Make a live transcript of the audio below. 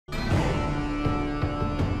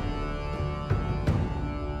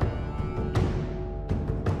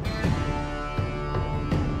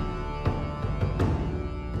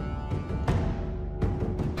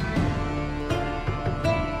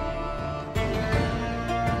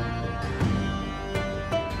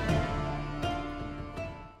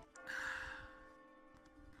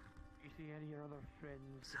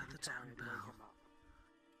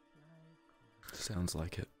Sounds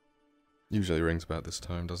like it. Usually rings about this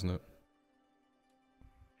time, doesn't it?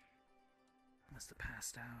 Must have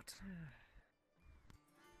passed out.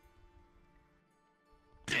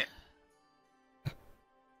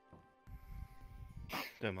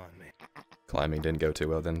 Don't mind me. Climbing didn't go too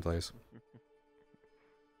well then, please.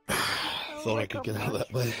 Thought I could get out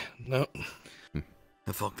that way. No.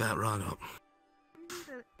 I fucked that right up.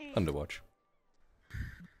 Underwatch.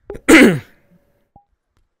 I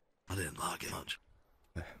didn't like it much.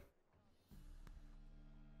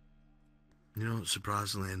 You know,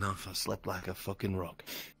 surprisingly enough, I slept like a fucking rock.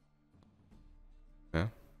 Yeah?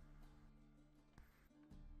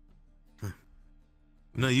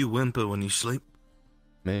 No, you whimper when you sleep.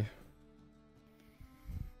 Me?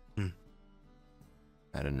 Hmm.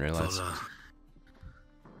 I didn't realize.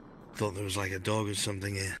 Thought there was like a dog or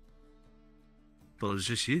something here. Thought it was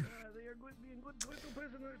just you.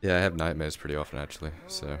 Yeah, I have nightmares pretty often actually,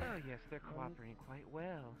 so... Oh yes, they're cooperating quite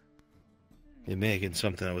well. You're making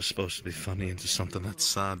something that was supposed to be funny into something that's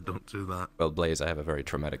sad. Don't do that. Well, Blaze, I have a very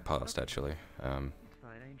traumatic past actually.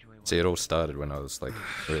 See, it all started when I was, like,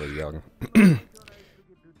 really young. Alright, fair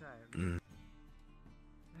enough.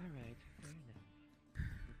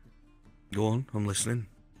 Go on, I'm listening.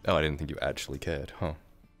 Oh, I didn't think you actually cared, huh?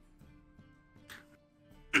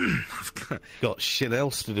 I've got shit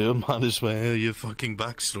else to do. Might as well hear your fucking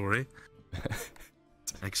backstory.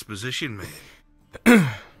 Exposition, mate.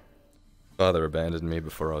 Father abandoned me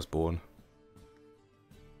before I was born.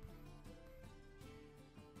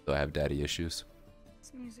 So I have daddy issues.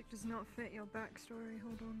 This music does not fit your backstory.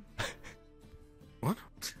 Hold on. What?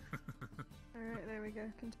 Alright, there we go.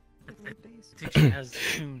 Continue, please. I think she has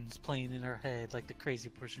tunes playing in her head like the crazy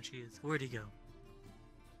person she is. Where'd he go?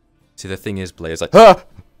 See, the thing is, Blaze, like, ah!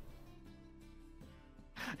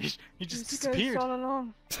 He just This disappeared. goes all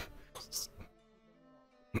along.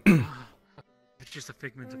 It's just a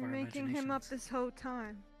figment of We're our making him up imaginations. this whole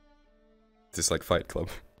time. Is this like Fight Club?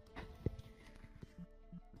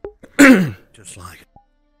 Just like it.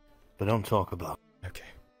 But don't talk about Okay.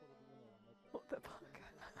 What the fuck?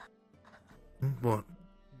 it. What?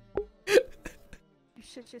 You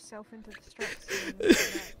shit yourself into the stress.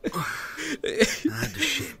 I had to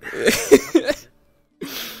shit.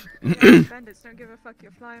 Bandits don't give a fuck.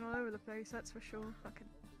 You're flying all over the place. That's for sure. Fucking.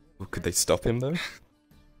 Well, could they stop him, though?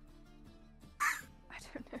 I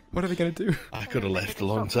don't know. What are they gonna do? I could have They left a can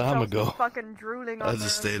long stop time themselves ago. from fucking drooling on I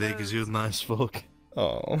just their stayed here because you was own. nice fuck.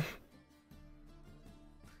 Oh.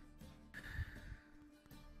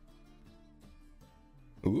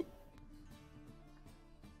 Ooh.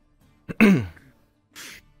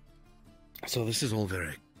 So this is all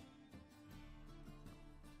very...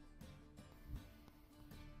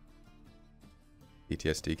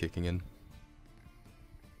 PTSD kicking in.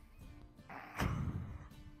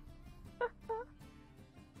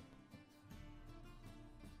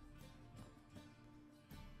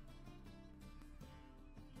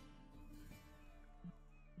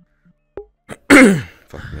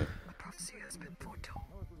 Fuck me. The prophecy has been foretold.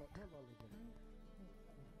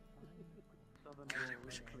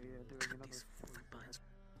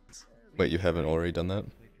 Wait, you haven't already done that?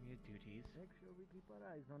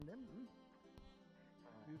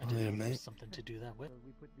 I need a mate. Something to do that with.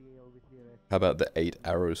 How about the 8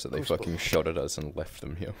 arrows that they fucking shot at us and left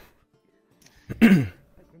them here?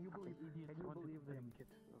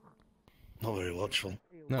 Not very watchful.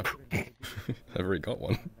 No. I've already got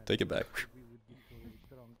one. Take it back.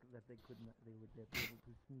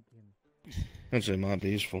 Actually, it might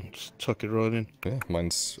be useful. Just tuck it right in. Yeah,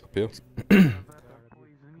 mine's up here.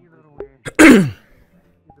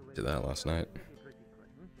 Did that last night.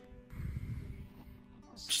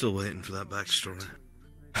 Still waiting for that backstory.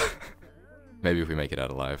 Maybe if we make it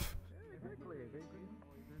out alive.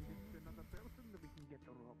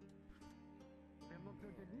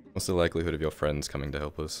 What's the likelihood of your friends coming to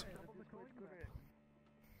help us?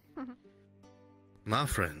 My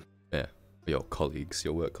friend. Yeah, your colleagues,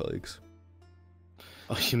 your work colleagues.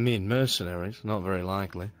 Oh, you mean mercenaries? Not very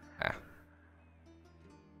likely. Ah.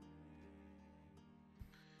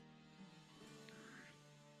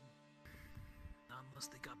 Unless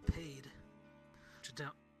they got paid. To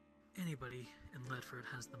doubt anybody in Ledford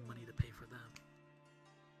has the money to pay for them.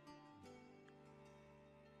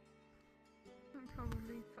 I'm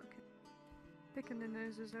probably fucking picking their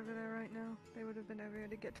noses over there right now. They would have been over here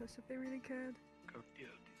to get to us if they really cared.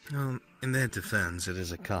 In their defense, it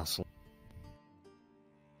is a castle.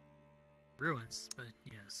 Ruins, but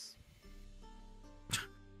yes.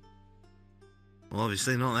 Well,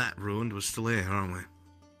 obviously not that ruined. We're still here, aren't we?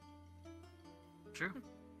 True.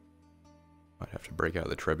 Might have to break out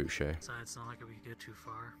the trebuchet. Besides, it's not like we could get too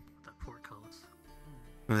far with that portcullis.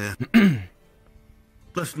 Yeah.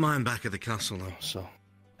 Left mine back at the castle though, so.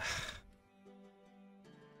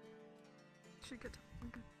 Should get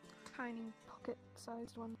like a tiny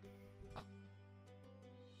pocket-sized one.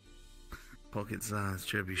 Pocket-sized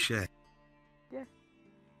trebuchet. Yeah.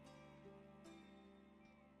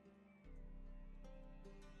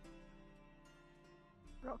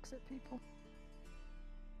 Rocks at people.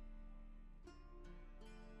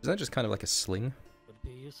 Is that just kind of like a sling? Would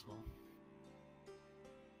be useful.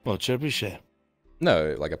 Well, trebuchet.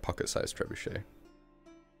 No, like a pocket-sized trebuchet.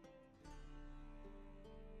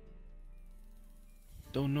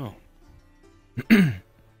 Don't know.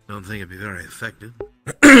 Don't think it'd be very effective.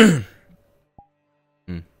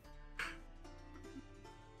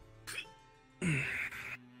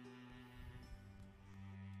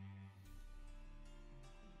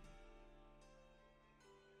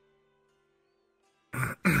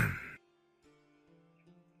 I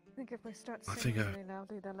think if we start I singing think really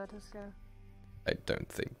loudly, they'll let us go. I don't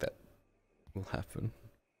think that will happen.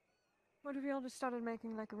 What if we all just started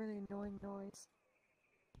making like a really annoying noise?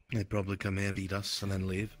 They'd probably come here, beat us, and then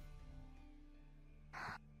leave.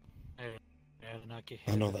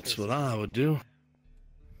 I know that's what I would do.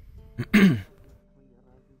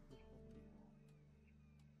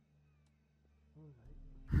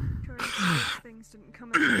 Sure, if things didn't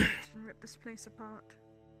come at night and rip this place apart.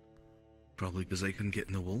 Probably because they couldn't get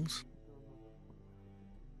in the walls.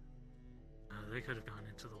 They could have gone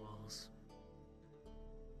into the walls.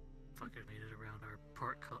 Fucking made it around our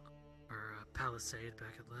palisade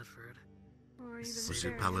back at Ledford. Or even Was it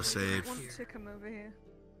stairs, palisade? they don't want to come over here.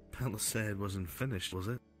 Palisade wasn't finished, was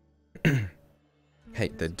it? Hey,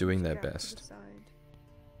 There's they're a doing their gap to the best. side,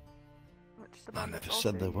 which the I bandits never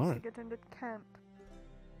also said they used to weren't. get into camp.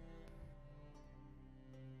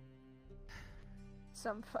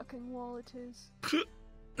 Some fucking wall it is.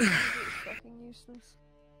 It's fucking useless.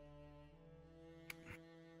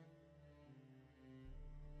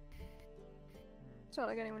 It's not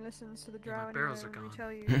like anyone listens to the Drow my anyway barrels are when we gone.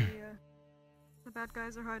 tell you the bad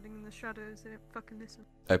guys are hiding in the shadows. They don't fucking listen.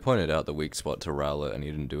 I pointed out the weak spot to Rowlet and he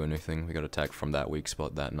didn't do anything. We got attacked from that weak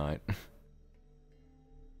spot that night.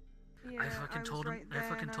 Yeah, I fucking was told him. right I there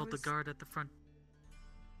fucking and told was- the guard at the front.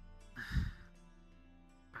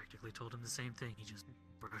 Practically told him the same thing. He just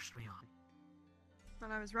brushed me off.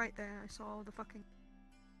 And I was right there. I saw all the fucking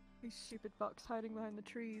these stupid bucks hiding behind the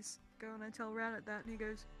trees. Go and I tell Rowlet that, and he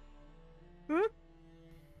goes, "Huh?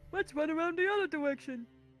 Let's run around the other direction."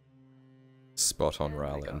 Spot on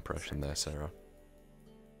Rowlet impression there, Sarah.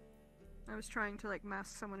 I was trying to like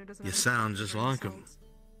mask someone who doesn't. You have any sound fucking just brain like him. cells.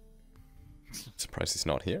 Surprised he's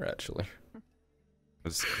not here, actually.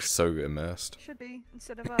 Was so immersed. Should be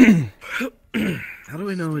instead of us. How do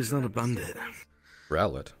we know he's not a bandit?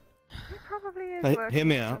 Rowlet. He probably is. Hey, working hear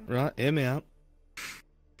me with out, them. right? Hear me out.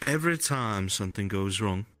 Every time something goes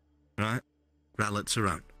wrong, right? Rowlet's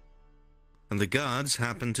around. And the guards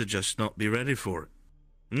happen to just not be ready for it.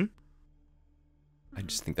 Hmm? I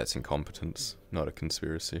just think that's incompetence, not a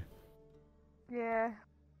conspiracy. Yeah.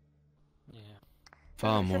 Yeah.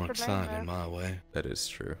 Far Except more for exciting Blame, my way. That is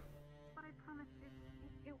true. But I promise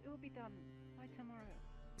it will be done by tomorrow.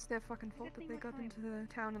 It's their fucking fault that they got Everything into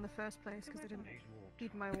the town in the first place because they didn't Correct.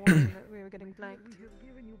 heed my warning that we were getting blanked.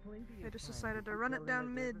 They just decided to run it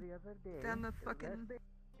down mid, down the fucking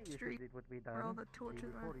street where all the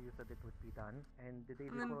torches were. And then,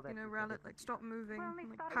 you know, Rowlet like stopped moving We're only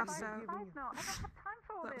and like starting passed by out. supplies now. I don't have time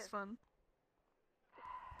for all That was this. fun.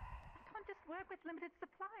 I can't just work with limited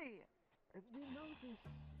supply. We know this,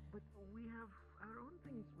 but we have our own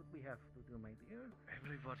things that we have to do, my dear.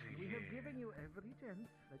 Everybody We here. have given you every chance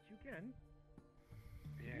that you can.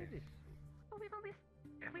 Yes. Do this. Well, we've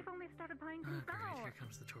only started buying Oh, things great. now. Here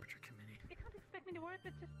comes the torture committee. You can't expect me to work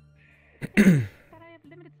with just things that I have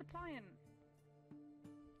limited supply in.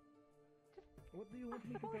 What do you want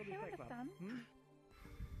me to Possible, tell the he'll Cyclops? understand.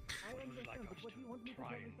 I What would you like understand, but us what do you want me to to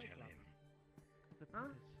try tell the and tell Cyclops? him?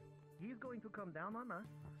 Huh? He's going to come down on us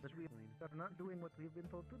that we are not doing what we've been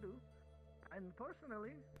told to do. And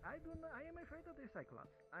personally, I am afraid of the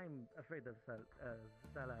Cyclops. I'm afraid of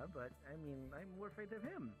Salah, but I mean, I'm more afraid of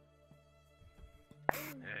him.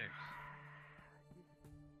 Yes.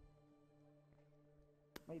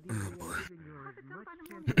 My dear, we are giving you Have as it done much by the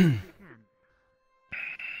chance morning. as we can.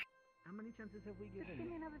 How many chances have we Just given give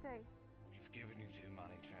me you? another day. You've given you too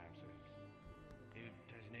many chances.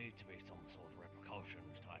 There needs to be some sort of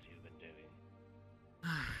repercussions to what you've been doing.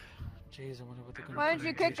 Jeez, I wonder what they're gonna Why put did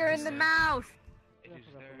you in kick her in the mouth? It is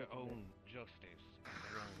their own justice,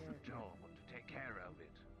 their own job to take care of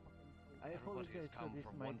it. I Everybody has apologize for come this,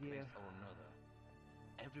 from my one dear. place or another.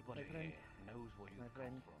 Everybody My friend. here knows where My you've come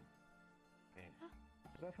friend. from. Yes.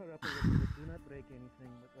 Rough her up a little bit. Do not break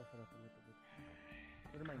anything, but rough her up a little bit.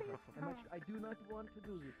 Never mind, I do not want to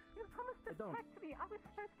do this. You promised to I don't. protect me. I was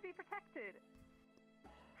supposed to be protected.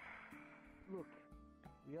 Look,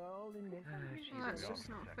 we are all in this. Well, that's just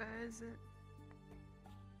not fair, is it?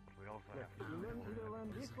 We also Look, have to you learn either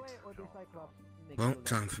learn this way or the Cyclops. makes Well, you learn.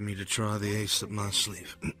 time for me to try the ace up my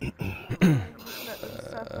sleeve. Let them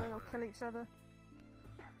suffer or kill each other.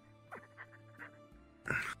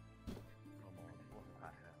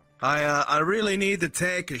 I really need to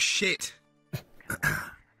take a shit.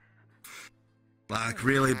 Like,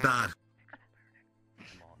 really bad.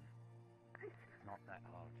 Come on. It's not that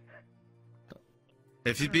hard.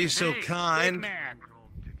 If you'd be so kind.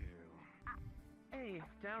 Hey,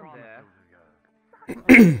 down there. One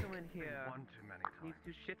Someone here too many times. needs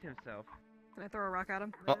to shit himself. Can I throw a rock at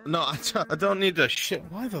him? Oh, no, I don't need to shit.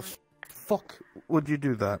 Why the fuck would you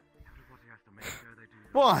do that? Everybody has to make sure they do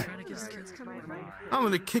Why? Trying to guess where it's coming from. I'm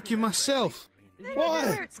gonna kick you myself. I don't know Why?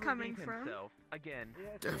 where it's coming Redeem from. himself again.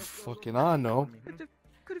 Fucking I know.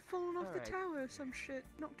 Could have fallen off the Alright. tower or some shit.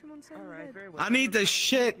 Knocked him on the Alright, head. very well. I need the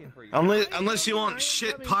shit. Unless you want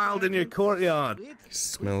shit piled in your courtyard.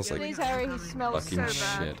 Smells like Please, Harry, he smells so fucking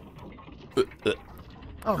bad. shit.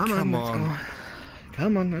 Oh, Come on.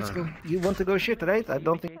 Come on, let's go. You want to go shit, right? I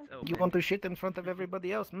don't think you want to shit in front of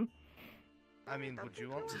everybody else, hmm? I mean, would you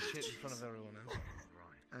want to shit in front of everyone else?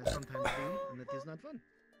 I sometimes do, and it is not fun.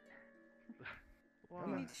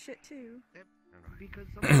 You need shit too. Because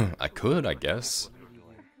I could, I guess.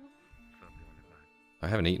 I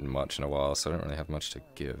haven't eaten much in a while, so I don't really have much to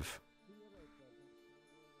give.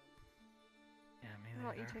 Yeah, me I'm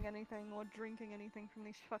not neither. eating anything or drinking anything from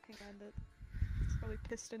these fucking bandits. It's probably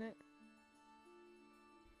pissed in it.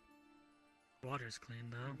 Water's clean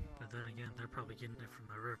though, but then again, they're probably getting it from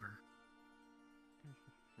the river.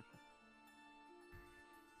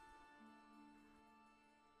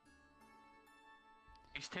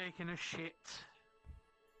 He's taking a shit.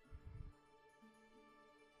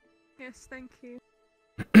 Yes, thank you.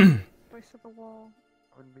 Voice of the wall.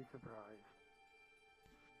 Wouldn't be surprised.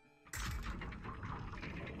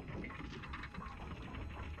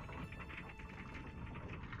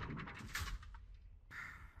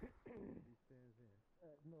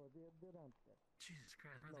 No, they're downstairs. Jesus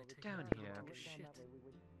Christ, why are they Down taking here. fucking shit?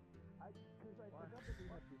 I forgot that we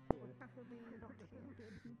had this here. I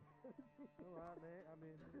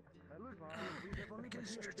mean, look, they've only been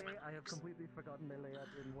here a day. I have completely forgotten the layout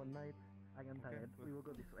in one night. I am tired. We will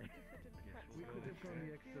go this way. We could have gone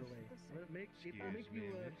the extra way. It will make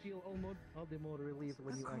you feel all the more relieved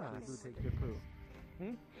when you actually do take your crew.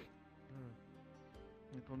 It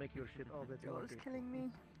will make your shit all the Door's better. killing me.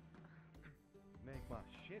 Make my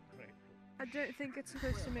shit grateful. I don't think it's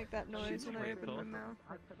supposed to make that noise when I open my mouth.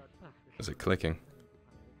 Is it clicking?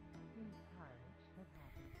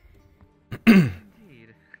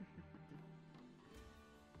 Indeed.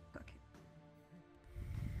 Fuck it.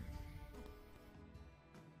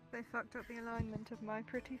 They fucked up the alignment of my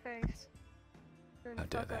pretty face. They're How gonna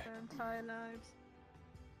dare fuck up they. their entire lives.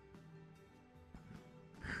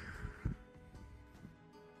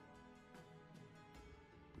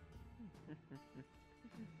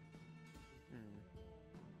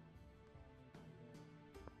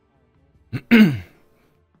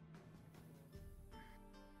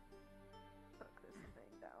 Fuck this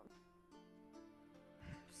thing down.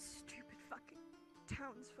 Stupid fucking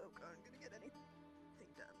townsfolk aren't gonna get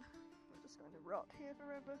anything done. We're just going to rot here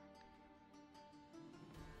forever.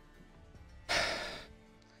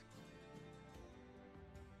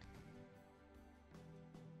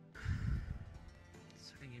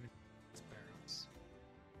 Sitting even barrels.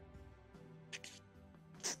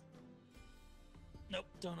 Nope,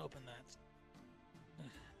 don't open that.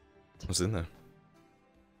 What's in there?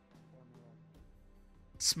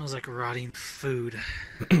 It smells like rotting food.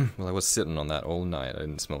 Well, I was sitting on that all night. I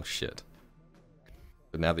didn't smell shit.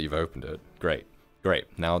 But now that you've opened it, great. Great.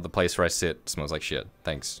 Now the place where I sit smells like shit.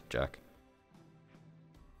 Thanks, Jack.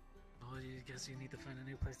 Well, you guess you need to find a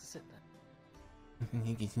new place to sit then.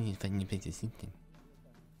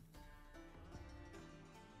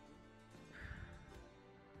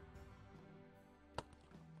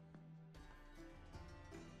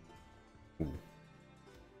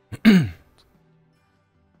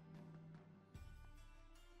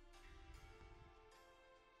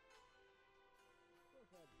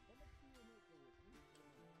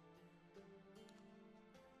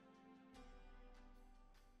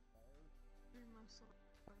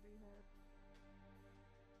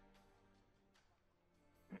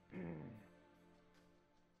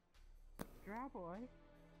 Drow boy.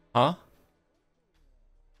 Huh?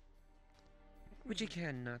 Would you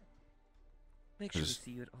care not? Make sure we Just-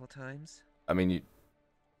 see you at all times. I mean, you...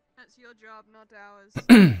 That's your job, not ours.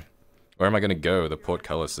 Where am I gonna go? The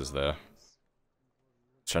portcullis is there.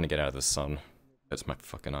 Trying to get out of the sun. That's my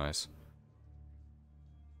fucking eyes.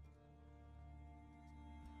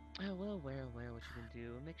 Oh, well, aware what you can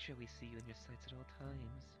do. Make sure we see you in your sights at all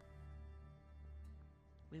times.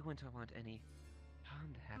 We wouldn't want any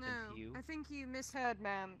harm to happen No, to you. I think you misheard,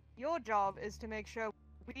 ma'am. Your job is to make sure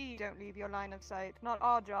we don't leave your line of sight, not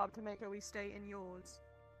our job to make sure we stay in yours.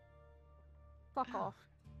 Fuck off.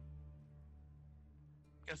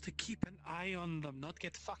 You have to keep an eye on them, not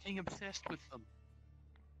get fucking obsessed with them.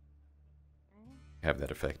 Have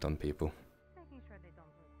that effect on people. Making sure they don't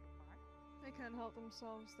move too far. They can't help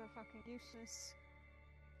themselves, they're fucking useless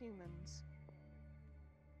humans.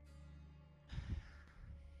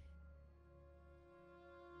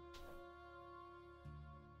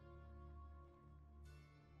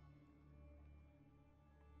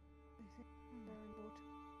 I think they're important,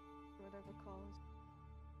 whatever cause.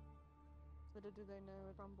 Little do they know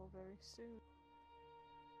it rumble very soon.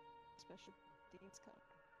 Especially these kind of.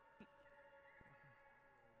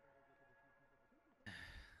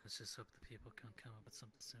 Let's just hope the people can come up with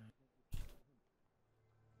something soon.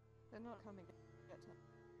 They're not coming yet.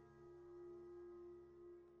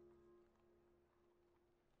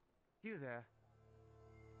 You there.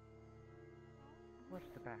 Watch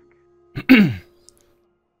the back.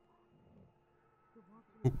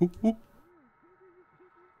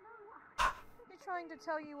 They're trying to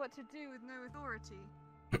tell you what to do with no authority.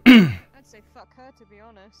 I'd say fuck her, to be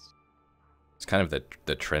honest. It's kind of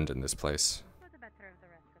the trend in this place. For the better of the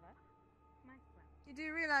rest of us. My plan. You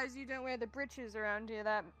do realize you don't wear the breeches around here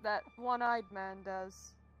that one-eyed man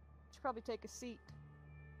does. Should probably take a seat,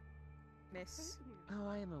 miss. Oh,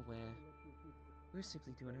 I am aware. We're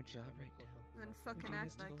simply doing our job right now. And fucking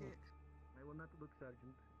act like it. I will not look,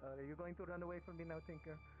 Sergeant. Are you going to run away from me now,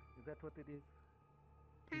 Tinker? Is that what it is?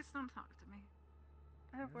 Please don't talk to me.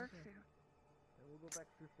 I have work to do. I will go back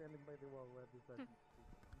to standing by the wall where the Sergeant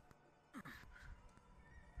speaks.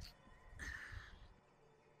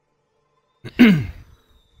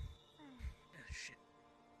 Oh, shit.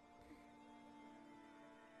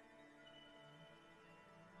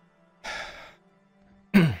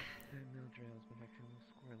 That mill drill's been acting a little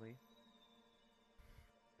squirrely.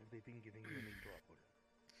 Have they been giving you any trouble?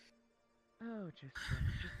 Oh, just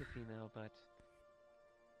a female, but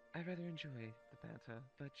I rather enjoy the banter,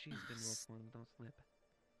 but she's been more form, don't slip.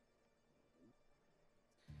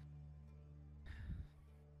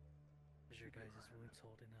 Is your guys' wounds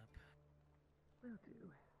holding up? Will do.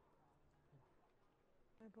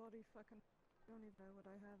 My body fucking don't even know what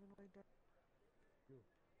I have in my day.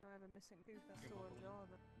 I have a missing tooth, that's sore jaw,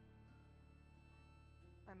 but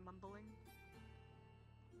I'm mumbling.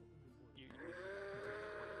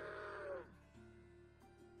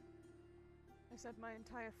 I said my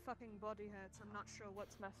entire fucking body hurts. I'm not sure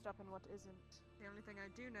what's messed up and what isn't. The only thing I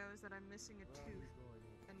do know is that I'm missing a tooth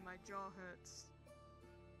and my jaw hurts.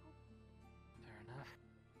 Fair enough.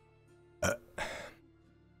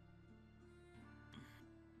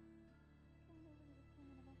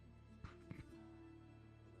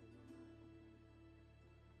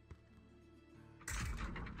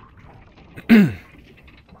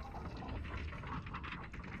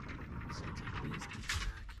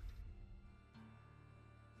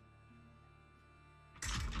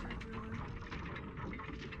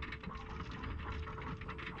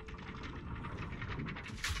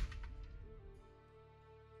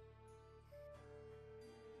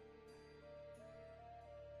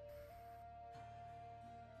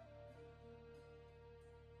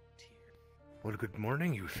 Well, good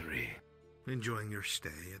morning, you three. Enjoying your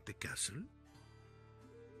stay at the castle?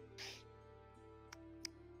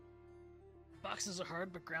 Boxes are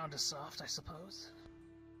hard, but ground is soft, I suppose.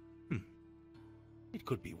 It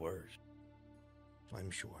could be worse.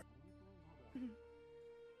 I'm sure.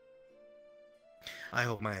 I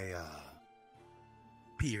hope my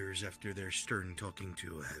peers, after their stern talking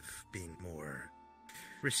to, have been more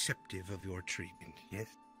receptive of your treatment, yes?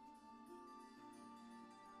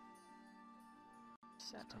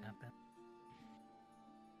 Don't have been.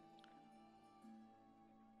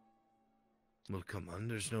 Well, come on,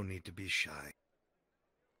 there's no need to be shy.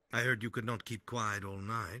 I heard you could not keep quiet all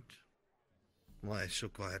night. Why so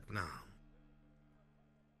quiet now?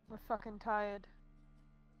 We're fucking tired.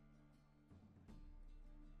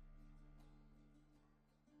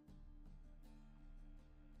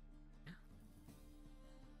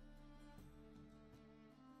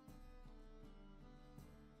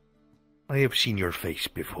 I have seen your face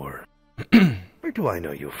before. Where do I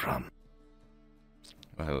know you from?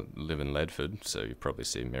 I live in Ledford, so you've probably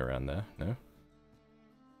seen me around there, no?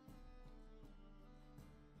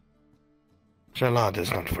 Salah does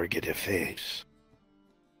not forget a face.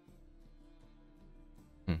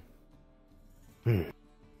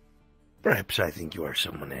 Perhaps I think you are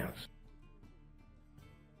someone else.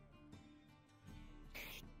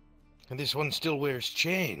 And this one still wears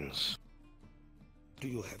chains. Do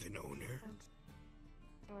you have an owner?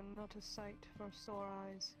 And not a sight for sore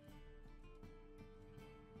eyes.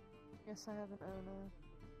 Yes, I have an owner.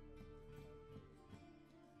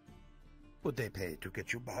 Would they pay to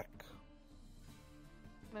get you back?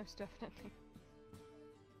 Most definitely.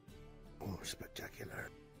 Oh, spectacular.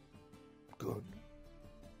 Good.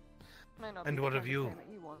 Might not And be what the of kind you? payment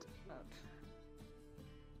you want, but...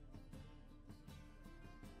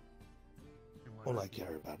 All I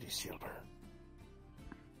care about is silver.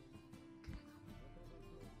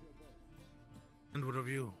 And what of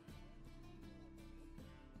you?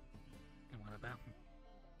 And what about him?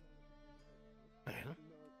 Well,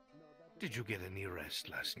 did you get any rest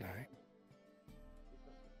last night?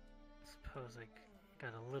 Suppose I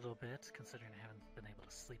got a little bit, considering I haven't been able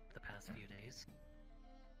to sleep the past few days.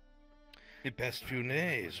 The past few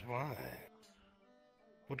days, why?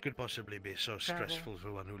 What could possibly be so stressful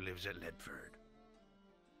for one who lives at Ledford?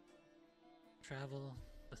 Travel,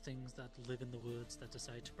 the things that live in the woods that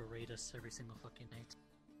decide to berate us every single fucking night.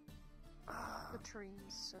 The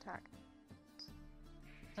trees attack.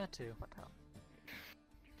 That too. What hell?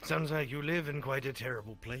 Sounds like you live in quite a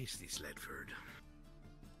terrible place, this Ledford.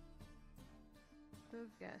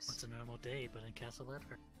 Yes. What's a normal day but in Castle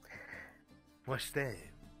Ledford? What's that?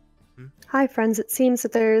 Hi, friends. It seems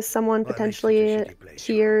that there is someone Well, potentially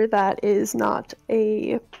here that is not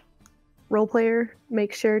a role player.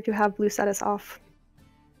 Make sure to have blue status off.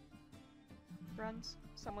 Friends,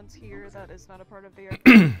 someone's here that is not a part of the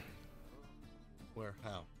RP. Where?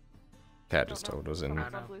 How? Cat just told us in I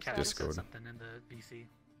don't know, Cat just said Discord. something in the VC.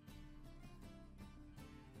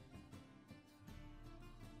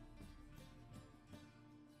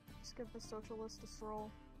 Just give the socialist a stroll.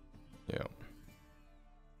 Yeah.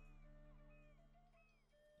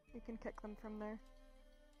 You can kick them from there.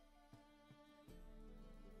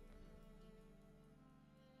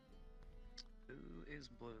 Who is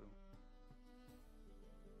blue?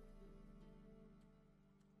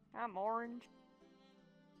 I'm orange.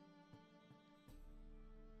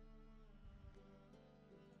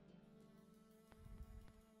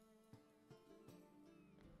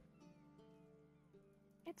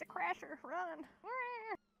 It's a crasher, run!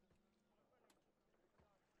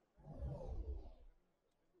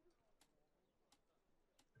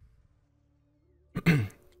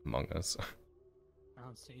 Among Us. I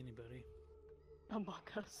don't see anybody. Among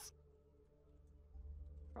Us.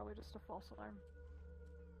 Probably just a false alarm.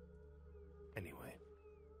 Anyway,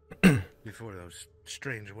 before those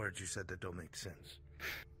strange words you said that don't make sense,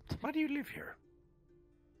 why do you live here?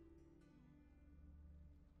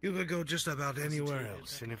 You could go just about anywhere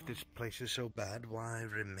else, and if this place is so bad, why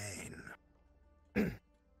remain? Nowhere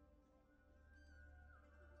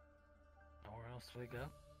else do we go?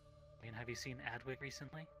 I mean, have you seen Adwick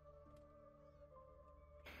recently?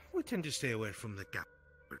 We tend to stay away from the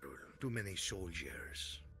capital. Too many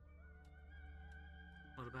soldiers.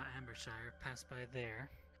 What about Ambershire? Pass by there.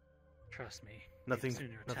 Trust me. Nothing, you'd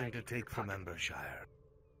sooner nothing tag to it in your take from pocket. Ambershire.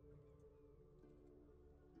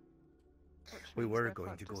 Which We means were they're going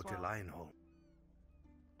fucked to go as to well. Lionholm.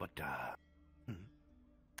 But,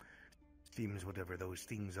 seems whatever those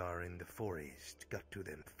things are in the forest got to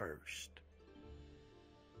them first.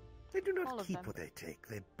 They do All not of keep them. what they take,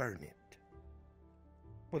 they burn it.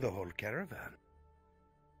 With the whole caravan.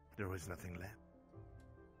 There was nothing left.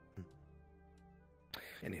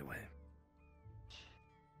 Anyway.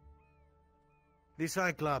 The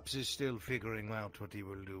Cyclops is still figuring out what he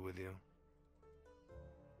will do with you.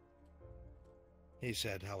 He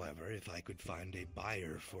said, however, if I could find a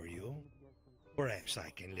buyer for you, perhaps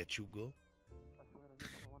I can let you go.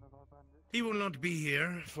 He will not be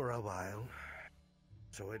here for a while,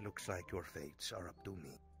 so it looks like your fates are up to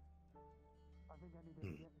me.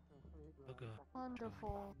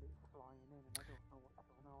 Wonderful.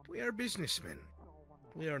 We are businessmen.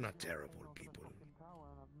 We are not terrible people.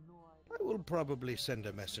 I will probably send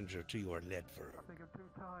a messenger to your Ledford. I think I'm too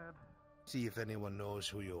tired. See if anyone knows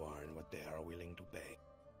who you are and what they are willing to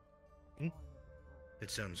pay. It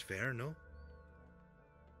sounds fair, no?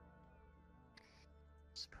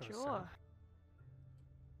 Suppose Sure.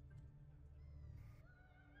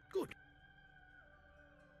 Good.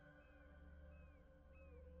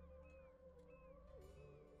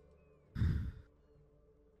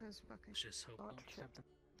 Those fucking Let's just hope. thought Let's shit.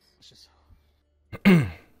 just.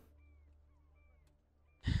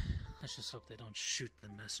 Let's just hope they don't shoot the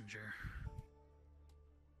messenger.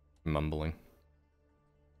 Mumbling.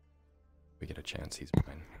 We get a chance, he's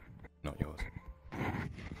mine, not yours.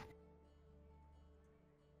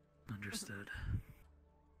 Understood.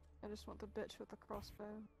 I just want the bitch with the crossbow.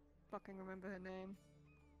 Fucking remember her name.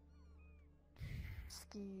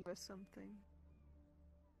 Ski or something.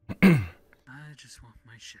 I just want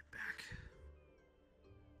my shit back.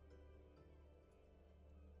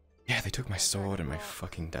 Yeah, they took my sword and my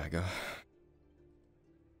fucking dagger.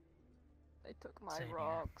 They took my Same here.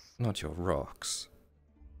 rocks. Not your rocks.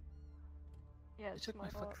 Yeah, They it's took my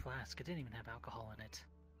fucking rocks. flask. It didn't even have alcohol in it.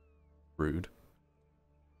 Rude.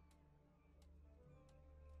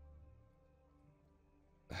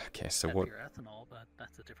 Okay, so That'd what? be your ethanol, but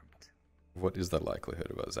that's a different point. What is the likelihood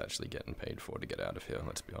of us actually getting paid for to get out of here?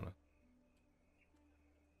 Let's be honest.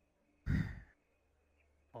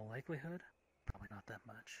 The likelihood? Probably not that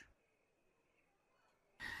much.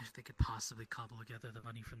 If they could possibly cobble together the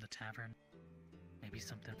money from the tavern, maybe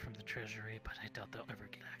something from the treasury, but I doubt they'll ever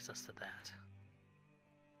get access to that.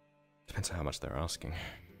 Depends on how much they're asking.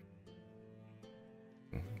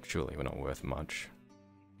 Surely we're not worth much.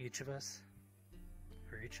 Each of us?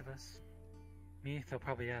 For each of us? Me, they'll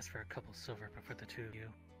probably ask for a couple silver, but for the two of you.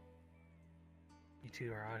 You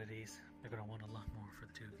two are oddities. They're gonna want a lot more for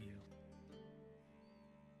the two of you.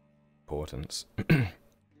 Importance.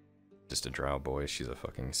 Just a drow boy, she's a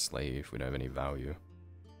fucking slave, we don't have any value.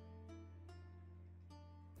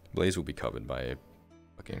 Blaze will be covered by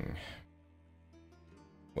fucking...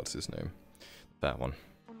 What's his name? That one.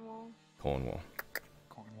 Cornwall.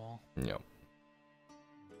 Cornwall? Yep.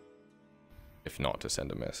 If not, to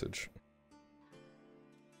send a message.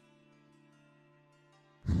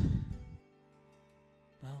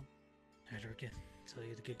 Well, after we tell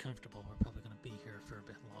you to get comfortable, we're probably gonna be here for a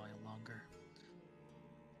bit while longer.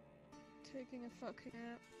 Taking a fucking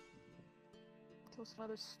nap. Till some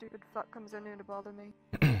other stupid fuck comes in here to bother me.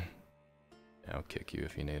 Yeah, I'll kick you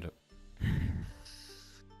if you need it.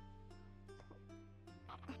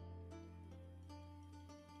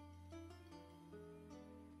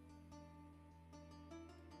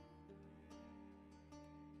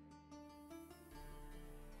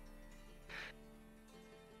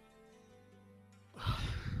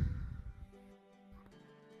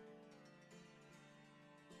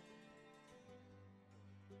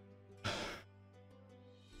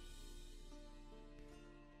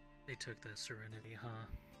 They took the Serenity, huh?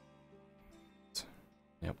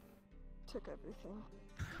 Yep. Took everything.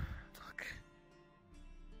 Fuck.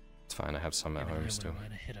 It's fine, I have some at home still.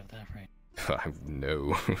 Might have hit of that, right?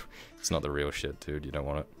 No. It's not the real shit, dude. You don't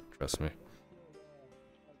want it. Trust me.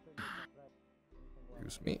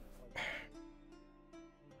 Excuse me.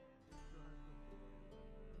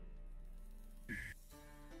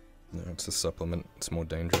 No, it's a supplement. It's more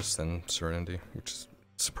dangerous than Serenity, which is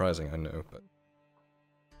surprising, I know, but...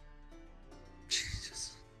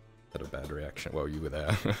 Jesus. Had a bad reaction. Well, you were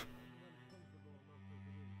there.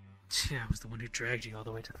 Yeah, I was the one who dragged you all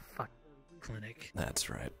the way to the fuck clinic. That's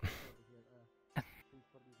right. I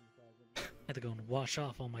had to go and wash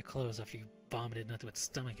off all my clothes after you vomited into its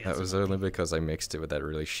stomach acid. That was only because I mixed it with that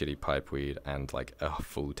really shitty pipeweed and like a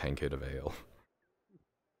full tankard of ale.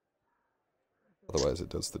 Otherwise it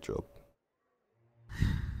does the job.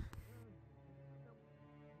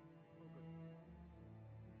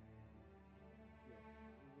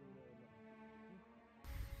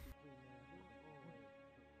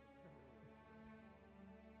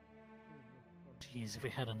 Jeez, if we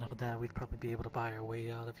had enough of that, we'd probably be able to buy our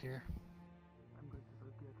way out of here.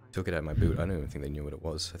 Took it out of my boot. I don't even think they knew what it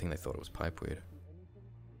was. I think they thought it was pipeweed.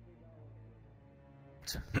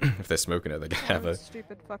 If they're smoking it, they can have Those it.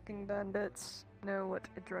 Stupid fucking bandits know what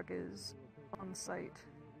a drug is on site.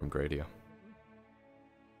 From Gradia.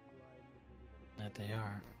 That they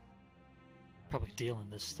are. Probably dealing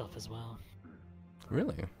this stuff as well.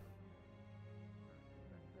 Really?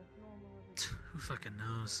 Who fucking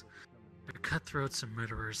knows? They're cutthroats and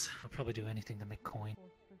murderers. They'll probably do anything to make coin.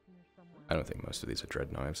 I don't think most of these are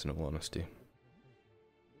dread knives, in all honesty.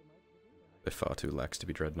 They're far too lax to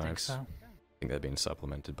be dread knives. So? I think they're being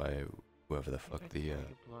supplemented by whoever the fuck the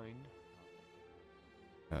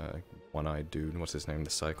one-eyed dude, what's his name,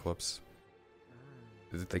 the Cyclops?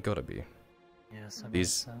 They gotta be. Yes, I mean,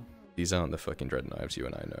 These aren't the fucking dread knives you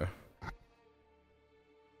and I know.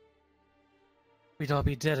 We'd all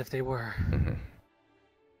be dead if they were.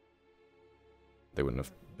 They wouldn't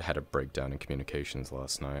have had a breakdown in communications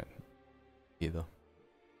last night, either.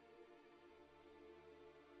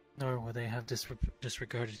 Nor would they have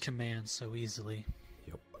disregarded commands so easily.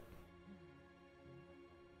 Yep.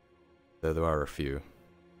 Though there are a few.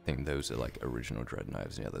 I think those are like original dread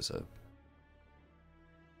knives, and the others are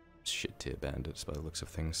shit tier bandits by the looks of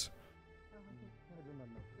things.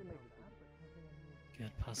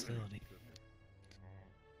 good possibility.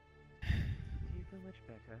 Do you feel much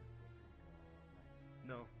better?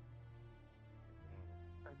 No.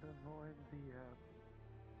 And avoid the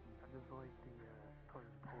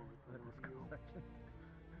toilet bowl collection.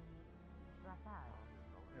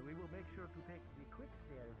 And we will make sure to take the quick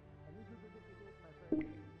stairs. And this is a difficult, my friend.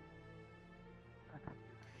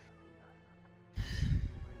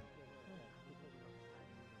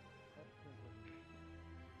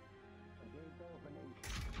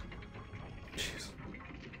 Jeez.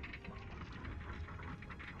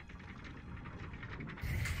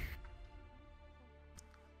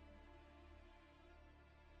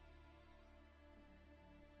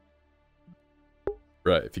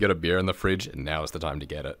 Right, if you got a beer in the fridge, now is the time to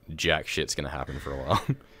get it. Jack shit's gonna happen for a while.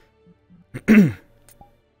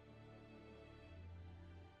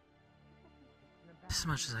 As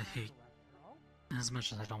much as I hate, as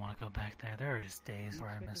much as I don't want to go back there, there are just days where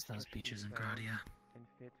I miss those beaches in Gradia. And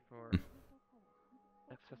fit for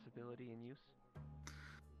accessibility and use?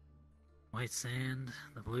 White sand,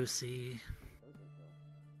 the blue sea.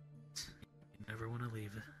 You never want to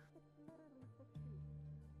leave it.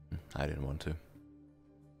 I didn't want to.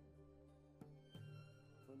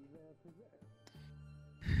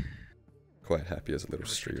 Quite happy as a little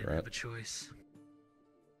street Didn't rat. have a choice.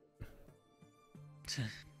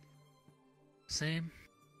 Same.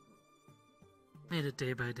 Made it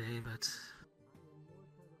day by day, but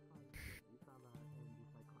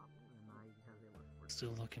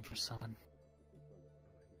still looking for someone.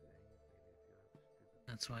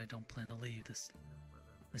 That's why I don't plan to leave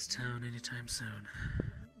this town anytime soon.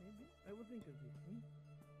 I will think of this.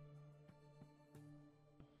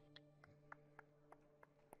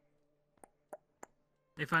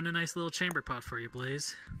 They found a nice little chamber pot for you,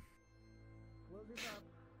 Blaze.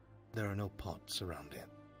 There are no pots around here.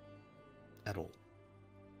 At all.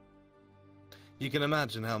 You can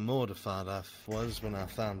imagine how mortified I was when I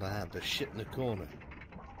found I had to shit in the corner.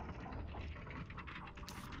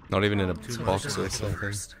 Not even in a Too box much or of something.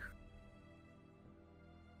 first.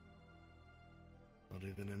 Not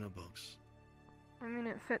even in a box. I mean,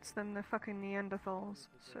 it fits them. They're fucking Neanderthals,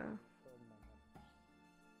 so.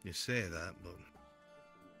 You say that, but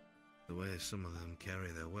the way some of them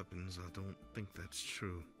carry their weapons, I don't think that's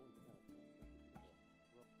true.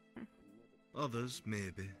 Others,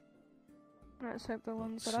 maybe. Let's hope the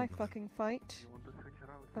ones that I fucking fight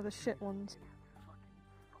are the shit ones.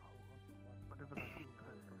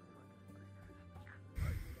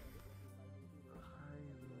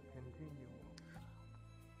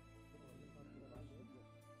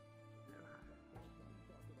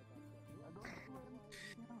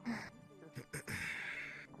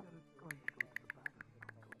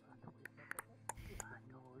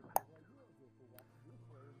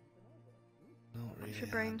 What's your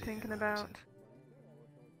brain thinking about?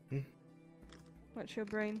 What's your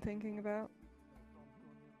brain thinking about?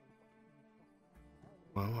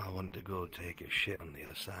 Well, I want to go take a shit on the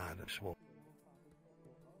other side of Swamp.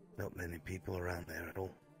 Not many people around there at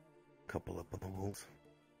all. Couple up on the walls.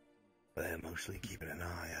 They're mostly keeping an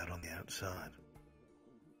eye out on the outside.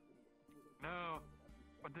 No,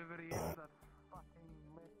 whatever it is Oh. that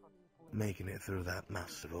fucking Making it through that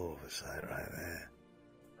massive oversight right there.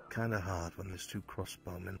 Kinda hard when there's two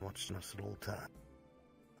crossbowmen watching us at all times.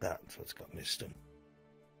 That's what's got me stumped.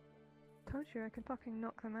 Told you I could fucking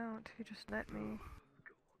knock them out if you just let me.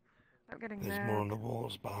 Stop getting There's mad. more on the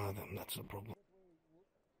walls behind them, that's the problem.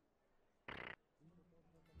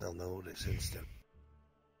 They'll notice instant.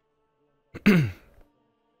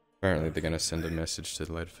 Apparently they're gonna send a message to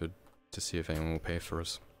Ledford to see if anyone will pay for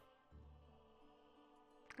us.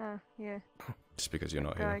 Ah, yeah. Just because you're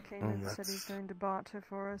not Guy here. came in and said he's going to barter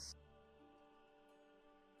for us.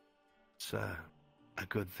 It's a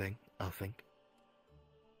good thing, I think.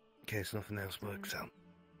 In case nothing else works out.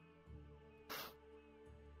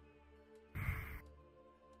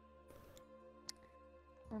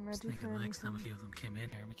 I'm I was ready for thinking next time a anything. few of them came in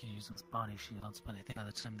here, we could use them as body shields, but I think by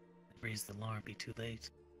the time they raise the alarm, it'd be too late.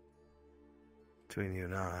 Between you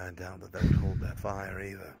and I doubt that they would hold their fire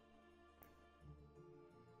either.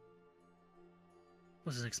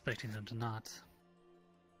 Wasn't expecting them to not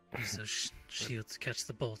use those shields to catch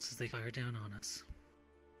the bolts as they fire down on us.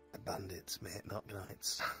 The bandits, mate, not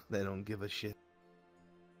knights. They don't give a shit.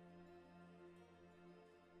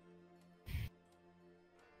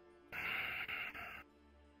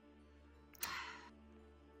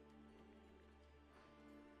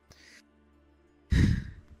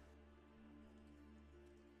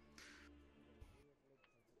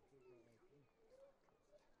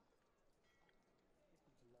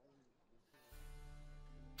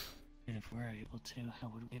 And if we're able to,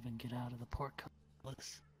 how would we even get out of the port?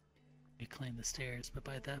 us. We climb the stairs, but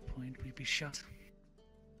by that point we'd be shot.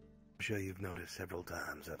 I'm sure you've noticed several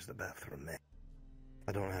times that's the bathroom there.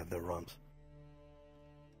 I don't have the runs.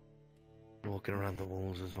 Walking around the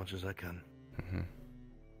walls as much as I can.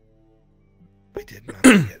 We did manage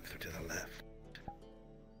to get through to the left.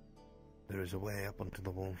 There is a way up onto the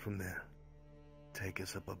wall from there. Take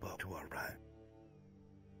us up above to our right.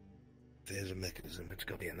 There's a mechanism, it's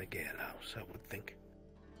got to be in the gatehouse, I would think.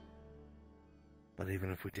 But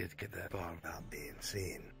even if we did get that far without being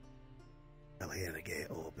seen, they'll hear the gate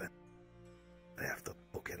open. They have to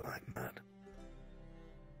book it like mad.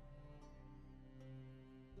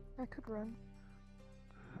 I could run.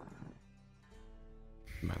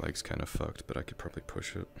 My leg's kind of fucked, but I could probably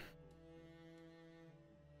push it.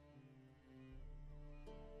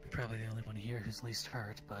 Probably the only one here who's least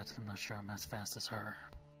hurt, but I'm not sure I'm as fast as her.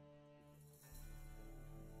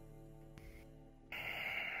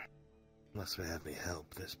 Unless we have any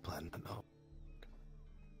help, this plan went up.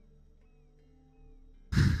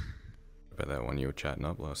 About that one you were chatting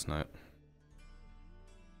up last night.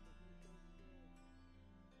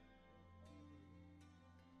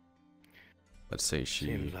 Let's say she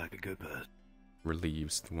Seems like a good bird.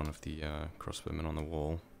 relieves one of the crossbowmen on the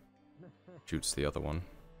wall, shoots the other one,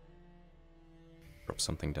 drops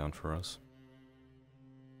something down for us.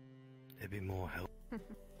 There'd be more help.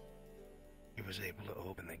 He was able to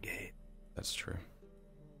open the gate. That's true.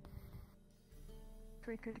 If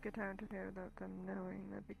we could get out of here without them knowing,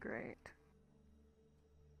 that'd be great.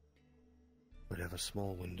 We'd have a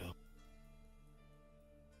small window.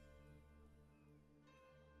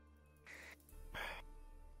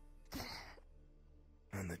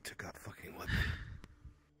 And they took our fucking weapon.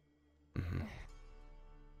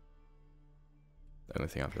 The only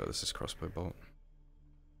thing I've got is this crossbow bolt.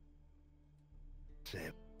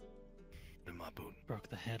 Same. In my boot. Broke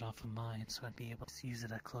the head off of mine, so I'd be able to use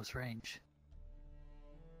it at close range.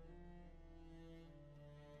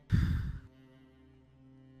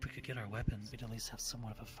 If we could get our weapons, we'd at least have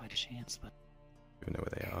somewhat of a fighting chance, but... You know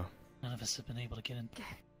where they are. None of us have been able to get in.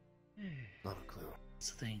 Not a clue.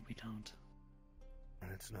 That's the thing, we don't.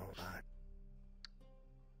 And it's no lie.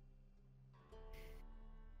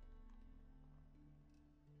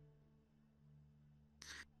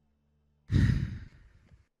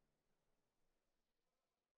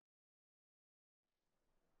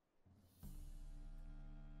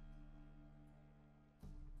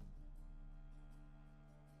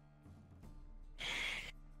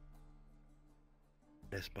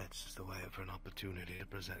 This bets is the way for an opportunity to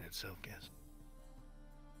present itself, guess.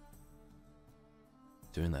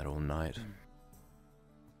 Doing that all night.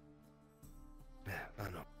 Yeah, I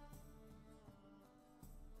know.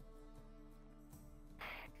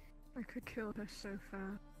 I could kill her so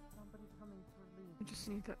fast. I just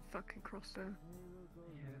need that fucking crossbow.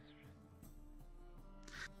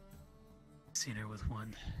 Seen her with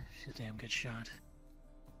one. She's a damn good shot.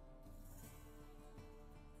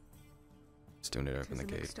 It's doing it open the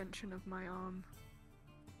It's an gate. extension of my arm.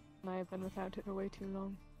 And I have been without it for way too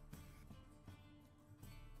long.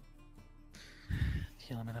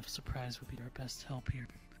 The element of surprise would be our best help here.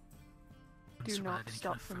 Do not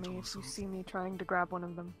stop for me if you see me trying to grab one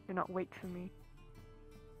of them. Do not wait for me.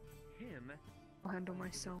 Him? I'll handle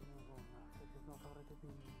myself.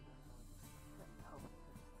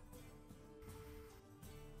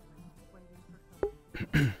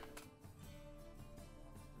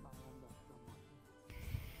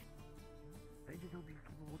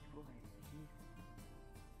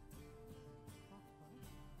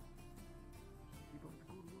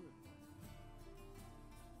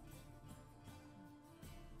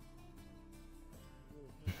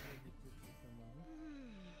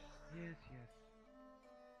 Yes, yes.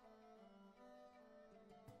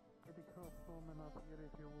 Get the crossbowman up here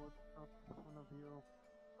if you would, not one of you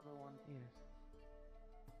other ones. Yes.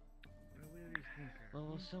 Where is Tinker? Well,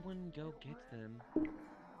 will someone go get them?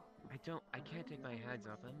 I can't take my hands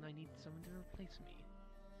off them. I need someone to replace me.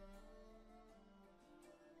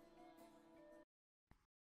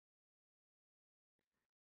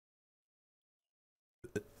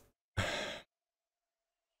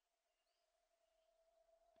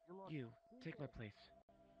 You, take my place.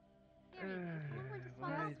 I'm going to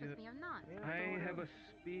swap house with me, I'm not. I have a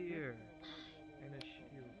spear and a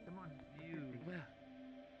shield. Come on, you. Well,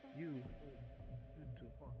 You two.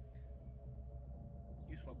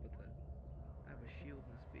 You swap with her. I have a shield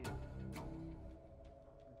and a spear.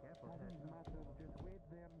 Be careful, just wait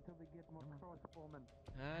there until we get more crossbowmen.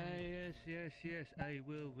 Yes, I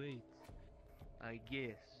will wait. I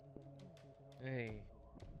guess. Hey.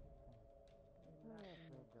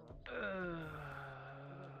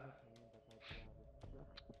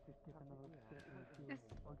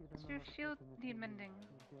 your shield need mending?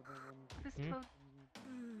 I was told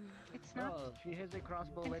it's not. Oh, she has a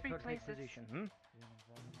crossbow, in let 3 her places. take position,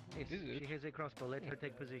 Yes, she has a crossbow, let her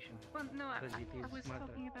take position. Well, no, I Because it is was smarter.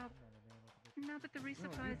 talking about now that the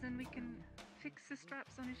resupply is in, we can fix the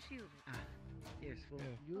straps on his shield. Yes, well,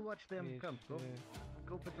 you watch them come.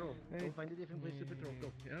 Go patrol. Go find a different place to patrol.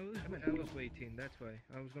 Go. I was waiting, that's why.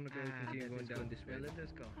 I was gonna go continue going down this way. Let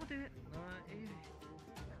us go. I'll do it. No,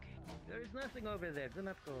 okay. There is nothing over there. Do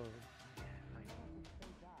not go.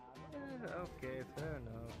 Okay, fair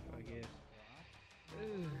enough, I guess.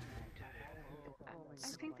 I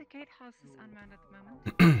think the gatehouse is unmanned at the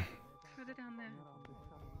moment. Further down there.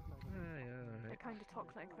 Yeah, It kind of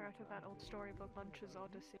talks like they're out of that old storybook, Lunch's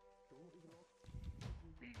Odyssey.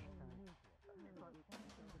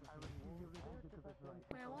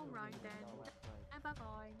 Well, alright then.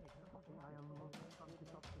 Bye-bye.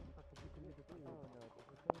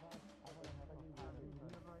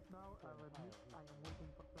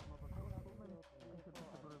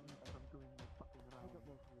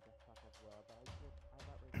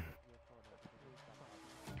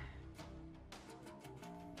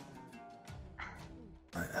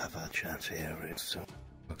 I have a chance here, it's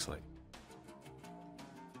looks like.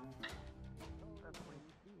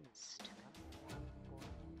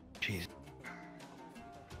 Jeez.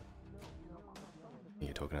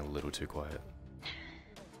 You're talking a little too quiet.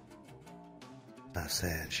 I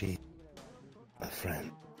said she a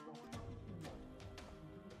friend.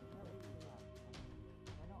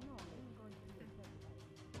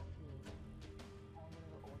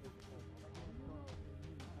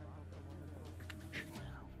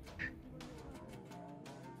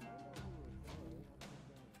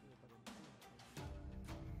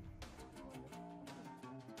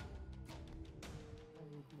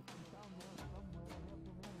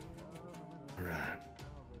 Right.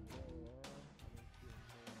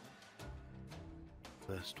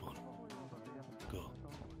 First one. Go.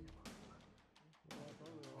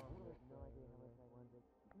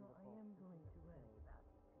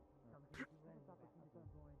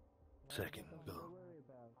 Second, go.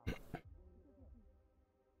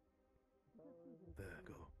 There,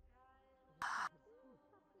 go.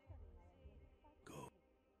 Go.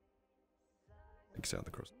 Takes out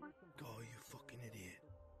the cross. Go, you fucking idiot.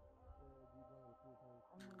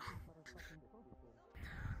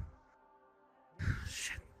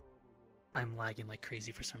 Shit. I'm lagging like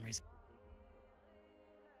crazy for some reason.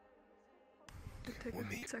 Take With a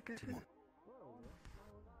me. second. Come on.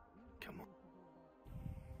 Come on.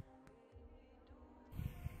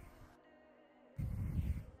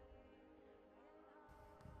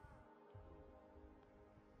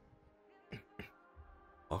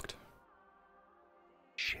 Locked.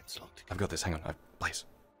 Shit's locked. I've got this. Hang on. Blaze.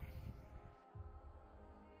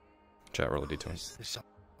 Chat, roll a d20. There's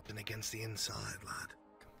something against the inside, lad.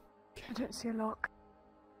 I don't see a lock.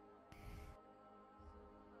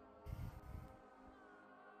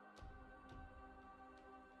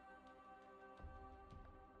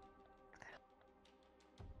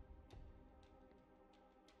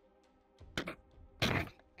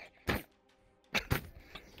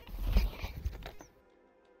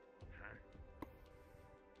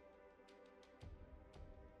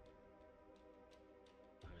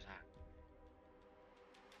 Who's that?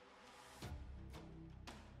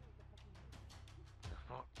 The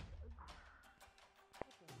fuck?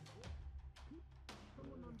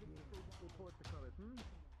 Report the colors,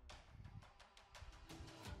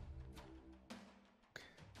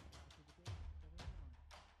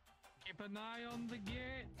 Keep an eye on the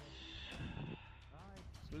gate.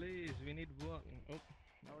 Please, we need one. Oh.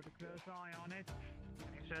 With a close eye on it.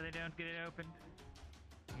 Make sure they don't get it open.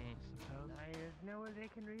 There's nowhere they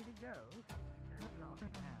can really go.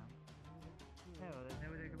 No, there's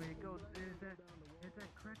nowhere they can really go. There's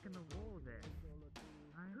that crack in the wall there.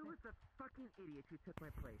 Who was the fucking idiot who took my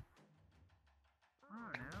place?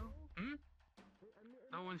 I don't know.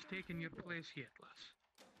 No one's taken your place yet, lass.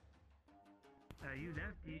 You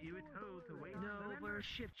left. You were told to wait. No, Remember? we're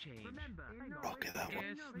shift change. Remember, Rocket that one.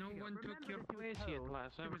 Yes, no one took your place yet,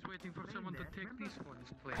 lass. I was waiting for someone to take this one's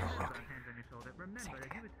place. Hands on your shoulder. Remember that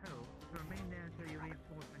you were told to remain there until your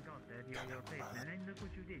reinforcement got there to your replacement. And then look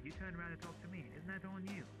what you did. You turned around and talked to me. Isn't that on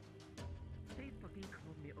you? They fucking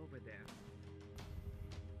called me over there.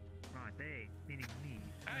 Right, they, meaning me.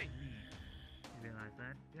 Hey! Me. You realize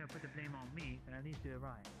that? You don't put the blame on me, then at least do it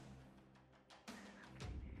right.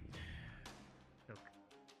 Look,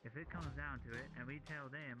 if it comes down to it, and we tell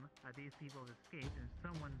them that these people escaped and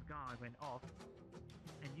someone's guard went off,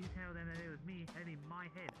 and you tell them that it was me, that in my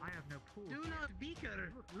head, I have no pull. Do not bicker!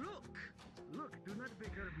 Look! Look, do not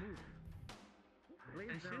bicker, move.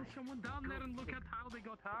 And send someone down there and look at how they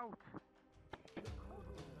got out.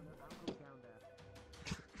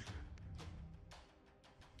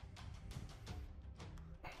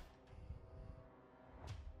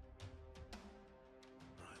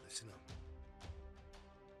 Right, listen up.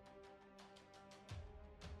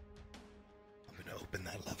 I'm gonna open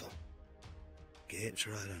that lever. Gate's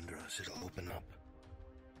right under us, it'll open up.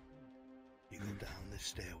 You go down this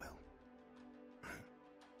stairwell. Right?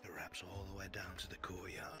 It wraps all the way down to the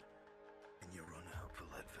courtyard. And you run out for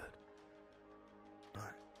Ledford.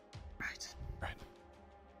 Right. Right.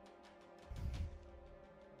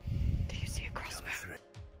 Do you see a crossbow?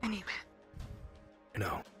 Anywhere.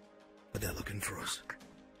 No. But they're looking for us.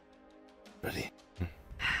 Ready?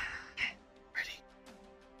 Ready.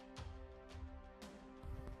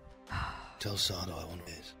 Tell Sardo I want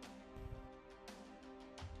his.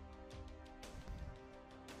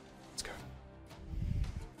 Let's go.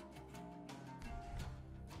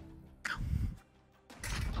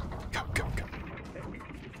 Go, go, go.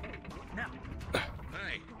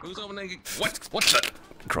 Hey, who's over there? What? What's that?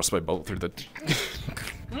 Crossbow bolt through the...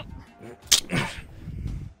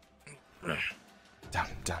 Down,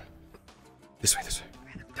 down. This way, this way.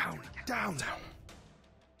 Down, down, down.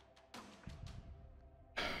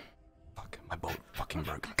 Fuck, my bolt fucking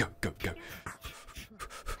broke. Go, go, go.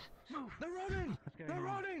 They're running! They're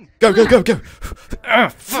running! Go, go, go, go! Ah,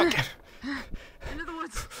 fuck! Into the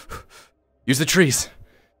woods. Use the trees.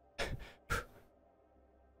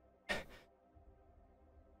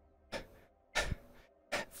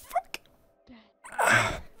 Fuck.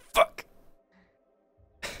 Ah, fuck.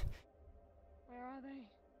 Where are they?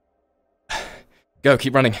 Go,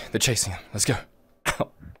 keep running. They're chasing him. Let's go.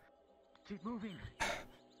 Keep moving.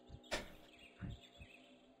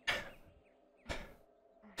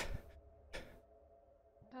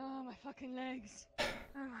 Oh, my fucking legs. Oh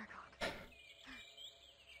my god.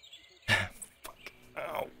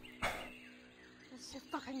 Ow. It's so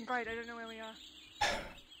fucking bright, I don't know where we are.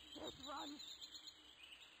 Let's run.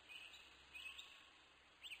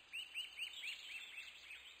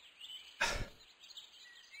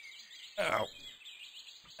 Ow.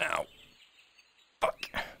 Ow. Fuck.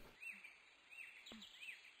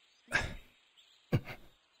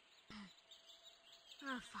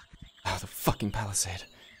 Oh fuck. Oh, the fucking palisade.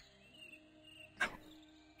 Ow.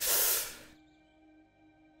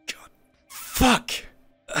 God. Fuck.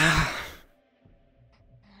 Ah.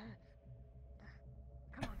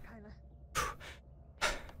 Come on, Kyler.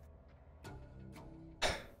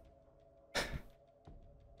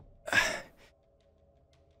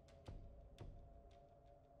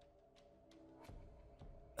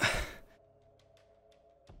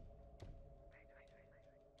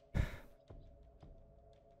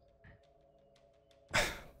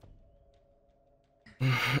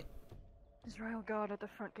 There's royal guard at the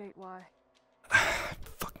front gate, why?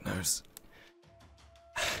 Fuck knows.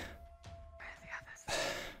 Where are the others?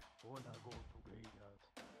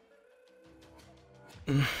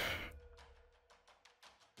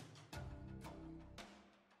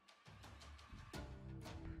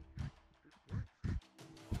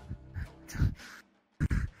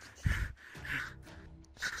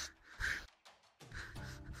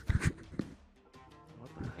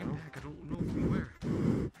 What the hell? I don't know from where.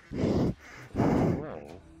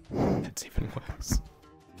 It's even worse.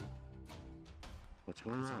 What's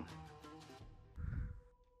going on?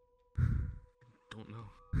 Don't know.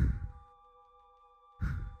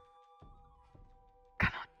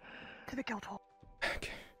 Come on. To the guild hall.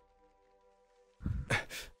 Okay.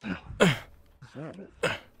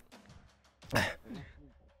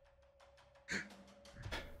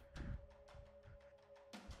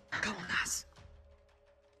 Go on, lass.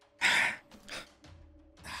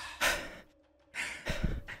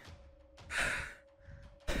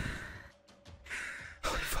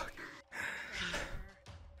 Holy fuck.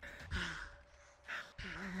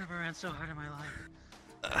 I've never ran so hard in my life.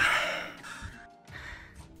 I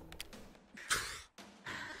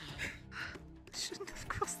shouldn't have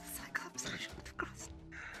crossed the Cyclops. I shouldn't have crossed.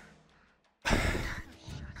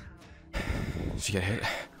 Did you get hit?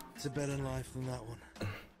 It's a better life than that one.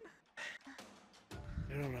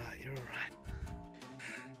 You're alright, you're alright.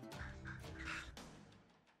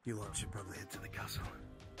 You lot should probably head to the castle.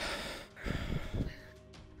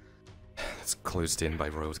 It's closed in by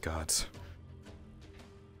road guards.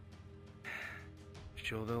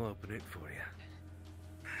 Sure they'll open it for you.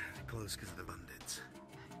 They're closed because of the bandits.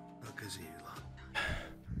 Not because of you lot.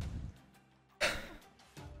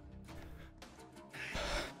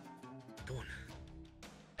 Go on.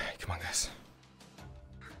 Hey, come on, guys.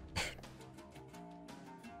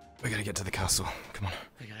 We gotta get to the castle. Come on.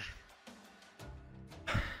 We gotta.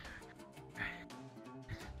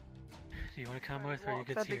 You want to come with, or you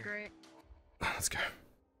good That'd be here? great. Let's go.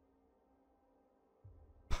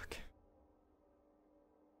 Fuck.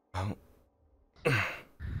 Well,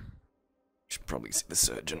 should probably see the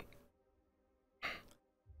surgeon.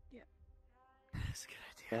 Yeah. That's a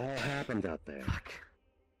good idea. What happened out there? Fuck.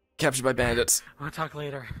 Captured by bandits. We'll talk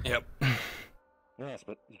later. Yep. Yes,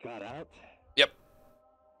 but you got out? Yep.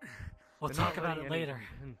 We'll talk about it later.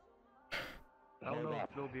 Hold up.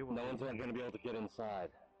 No one's gonna be able to get inside.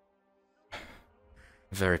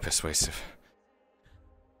 Very persuasive.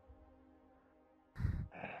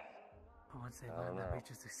 Once they learn that we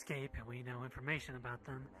just escape and we know information about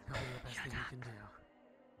them, it'll be the best thing we can do.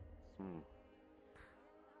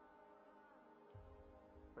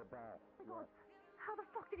 How the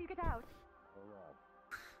fuck did you get out?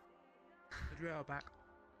 The Drow back.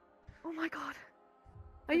 Oh my god.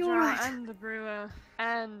 The Are you Drow alright? And the brewer.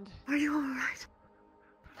 And... Are you alright?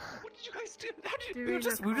 What did you guys do? How did Do we were we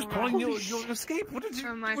just record planning your escape. What did you?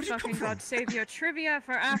 From my where did you fucking come from? god savior trivia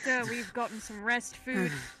for after we've gotten some rest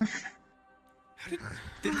food. Did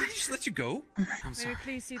they just let you go? I'm May sorry. we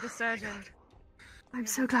please see the surgeon? I'm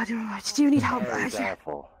so glad you're alright. Do you need help?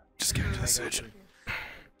 Just give it to the surgeon.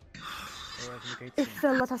 If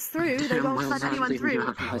they'll let us through, they won't let anyone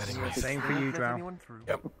through. Same for you, Drow.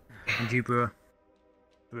 Yep. And you, brewer.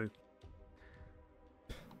 Through.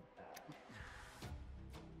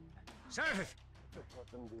 Sheriff!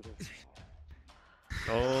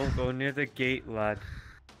 Don't go near the gate, lad.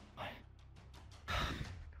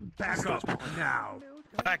 Back up now.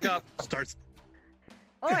 Back up. Starts.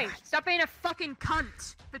 Oi! Stop being a fucking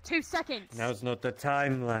cunt for 2 seconds! Now's not the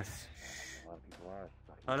time, lad.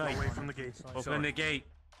 Alright, Away from the gate. open the gate.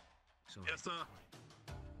 Yes, sir.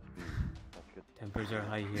 Tempers are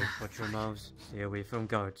high here. Watch your mouths. Stay away from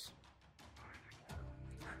guards.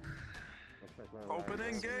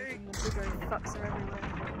 Opening gate. The bigger fucks are everywhere.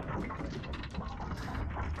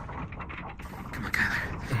 Come on,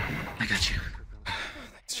 Kyler. I got you.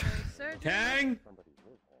 Surgeon? Tang!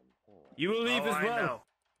 You will leave as well. I know.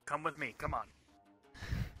 Come with me. Come on.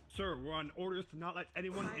 Sir, we're on orders to not let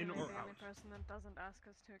anyone I in am or the out. only person that doesn't ask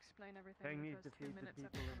us to explain everything Tang in the needs first to 2 feed the minutes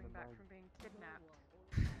after people in coming the back bag. from being kidnapped.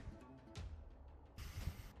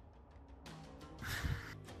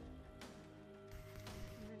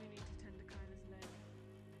 You really need to tend to Kyler's leg.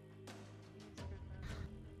 He's a good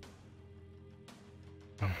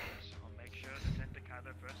man. I'll make sure to tend to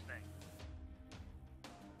Kyler first thing.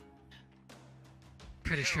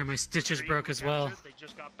 Pretty sure my stitches Three broke were as well. captured, They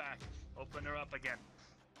just got back. Open her up again.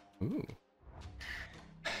 Ooh.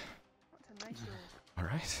 What's a nice door? All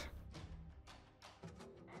right.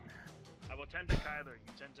 I will tend to Kyler.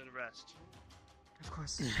 You tend to the rest. Of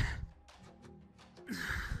course.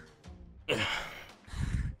 Yeah.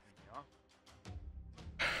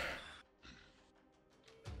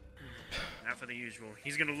 Now for the usual.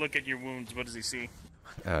 He's gonna look at your wounds. What does he see?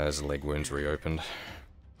 His leg wound's reopened.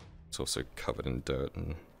 It's also covered in dirt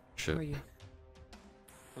and shit. Where are you?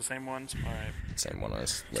 The same ones? Alright. Same one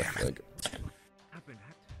as left leg.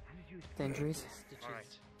 Injuries? Alright.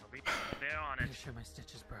 I'll be there on it. Pretty sure my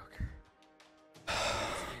stitches broke.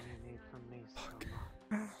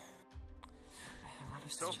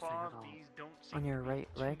 So far, these don't seem On your to be right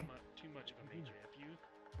leg? too much of a major. If you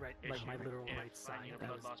Right, like my literal if right I side. need a That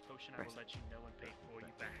blood was, loss potion, I will let you know and pay for you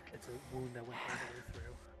back. it's a wound that went all the way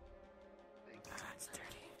through. It's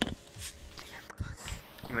dirty.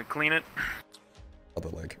 You gonna clean it? Other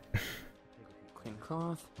leg. Clean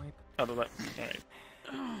cloth, wipe. Other leg. Alright.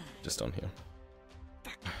 Just on here.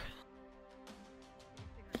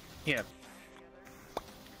 Here.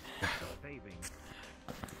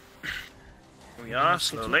 Here we are,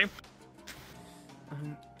 slowly.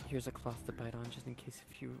 Here's a cloth to bite on just in case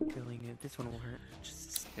if you're feeling it. This one will hurt.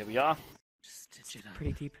 Just Here we are. Stitch it up.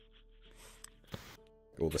 pretty deep.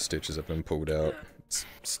 All the stitches have been pulled out.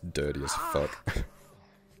 It's dirty as fuck.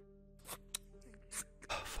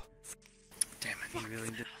 Damn it,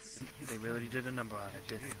 they really did a number on it,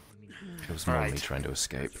 didn't they? It was normally Alright. trying to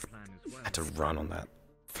escape. I had to run on that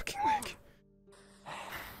fucking leg.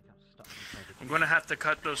 I'm gonna have to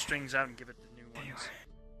cut those strings out and give it the new ones.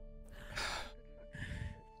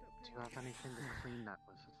 Do you have anything to clean that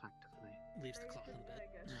with effectively? Leaves the cloth in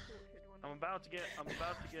bed. I'm about to get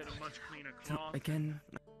a much cleaner cloth. Again,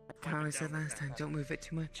 like how I said last time, don't move it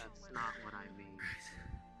too much. That's not what I mean.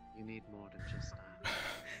 You need more than just that.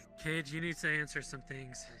 Kid, you need to answer some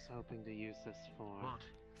things. I was hoping to use this for... What?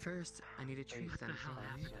 First, I need to treat What them. the hell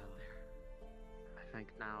happened out there? I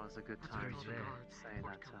think now is a good What's time going to on? say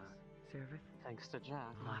that, Service? thanks to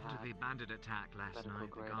Jack, After the bandit attack last medical night, the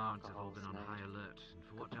grade guards have all alcohol's been on made. high alert, and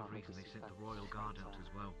for Good whatever reason they promises sent the effects Royal Guard out sometimes.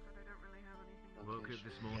 as well. Woke up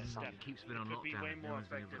this morning, it keeps been on It could be lockdown. way No more one's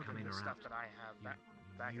been able to effective come than in the or stuff out. that I have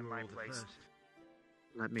back in my place.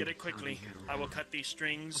 Let me Get it quickly. I will cut these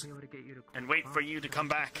strings I'll be able to get you to and wait for you to come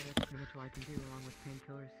back. That's pretty much all I can do, along with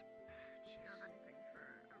painkillers.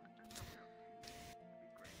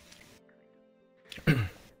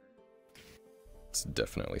 It's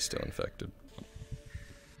definitely still infected.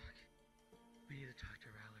 We need to talk to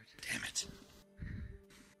Rallard. Damn it.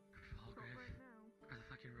 Falgrave, or the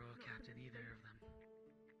fucking royal captain, either of them.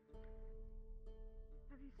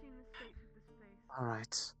 Have you seen the state of this place? All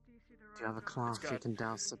right. Do you have a cloth? You can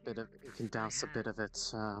douse a bit of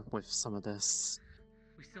it with some of this.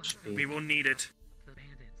 We will need it.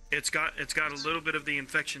 It's got a little bit of the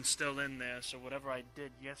infection still in there, so whatever I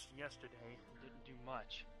did yesterday didn't do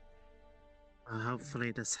much.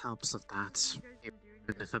 Hopefully this helps with that,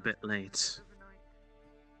 even if a bit late.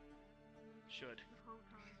 Should.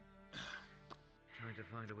 Trying to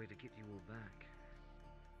find a way to get you all back.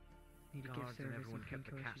 Need to give Guards and service everyone and kept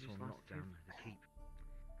the painkillers you castle just on lost lockdown. too. The keep.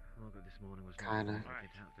 Margaret this morning was Kinda. going to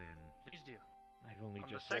get out there and Please do. I've only On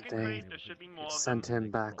just the second They grade, there should be more of sent them.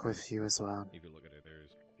 him back with you as well. If you look at it,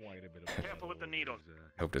 there's quite a bit of Careful with the needle.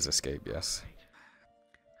 Helped his escape, yes.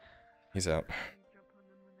 He's out.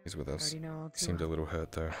 He's with us. Already know all too Seemed a well. little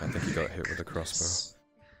hurt though. I think he got hit with a crossbow.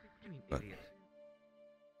 But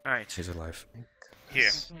Alright. he's alive. Here.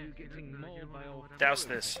 getting mauled by all Douse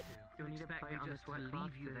this. Don't need to expect fight me on the just to sweat leave cloth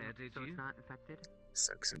you there, did so you? it's not infected.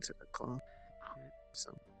 Soaks into the cloth. So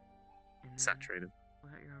And then saturated. pull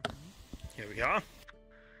out your arm from me. Here we are.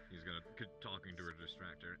 He's gonna talking to a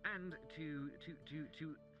distractor. And to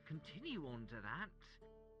continue on to that,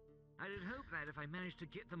 I did hope that if I managed to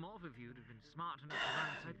get them off of you, you'd have been smart enough to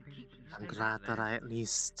run inside the keep. and I'm stay glad out that there. I at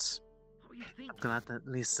least. What do you think? I'm glad that at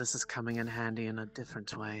least this is coming in handy in a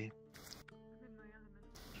different way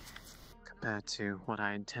compared to what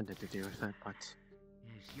I intended to do with it. But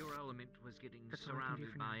Yes, your element was getting That's what I can do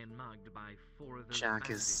surrounded for by now. and mugged by 4 of those Jack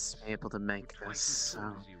bandits. is able to make Twice this, as so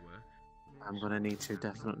tall as you were. I'm gonna need to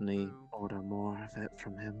definitely order more of it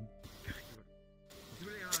from him. You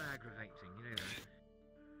really are aggravating,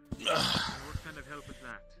 you know that. What kind of help is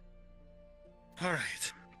that?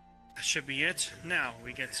 Alright. That should be it. Now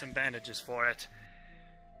we get some bandages for it.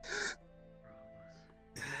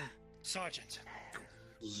 Sergeant.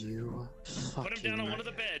 You Put him down on one of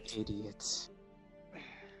the fucking beds. idiot.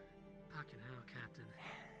 Fucking hell, Captain.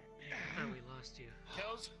 I thought we lost you.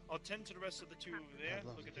 Kells, I'll tend to the rest of the two over there.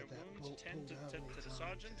 Look at their wounds. Tend to the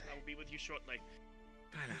sergeant. I will be with you shortly.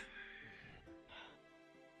 Tyler.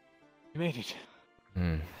 You made it.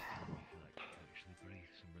 Hmm.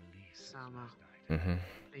 Sama, Mm-hmm.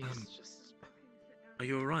 please just Are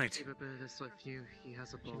you alright? keep a bit of this with you. He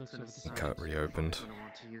has a bolt looks in over his the side. Cut reopened. I'm gonna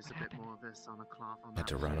want to use a bit more of this on a cloth on Had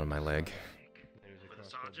to that run on my leg. For the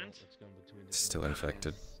sergeant? Still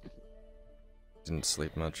infected. Didn't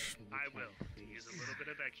sleep much. I will. Use a little bit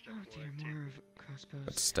of extra Oh for dear, it, too. more of crossbows.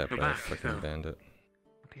 Got stepped Go by a back, fucking though. bandit.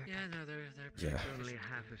 Up here, Yeah, no, they're pretty Yeah. Only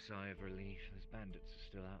half a sigh of relief. Those bandits are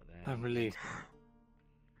still out there. I'm relieved.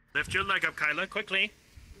 Lift your leg up, Kyler, quickly.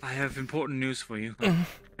 I have important news for you.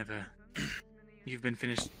 You've been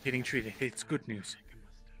finished getting treated. It's good news.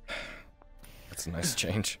 That's a nice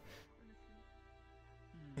change.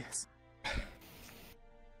 Yes.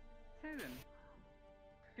 Susan,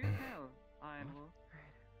 do tell, Iron Wolf.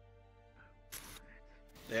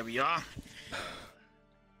 There we are.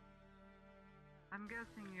 I'm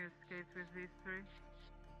guessing you escaped with these three?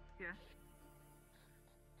 Yes.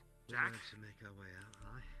 Jack? To make our way out,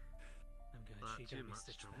 aye. I'm good. Not She too got me much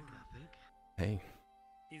stitched trouble, back up. I think. Hey.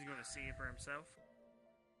 He's gonna see it for himself.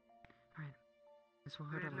 Right. This will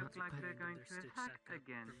Do hurt they a little look like bit. they're going They're to stitched attack back up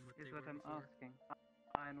again, from what is they what were I'm before. asking.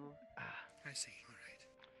 Iron Wolf. I see. Alright.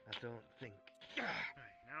 I don't think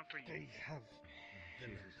Alright, now for they you. have She's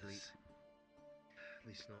members. asleep. At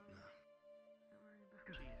least not now.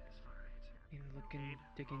 Jesus, alright. Maybe looking,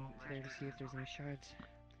 digging there to see if there's any shards.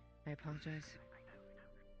 I apologize.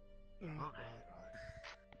 Right.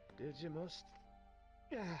 Did you must?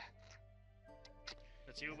 Yeah.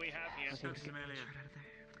 Let's see what we have here. I'll take the shard out of there.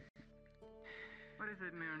 What is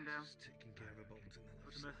it, Mirandale? Just taking care of a bolt in the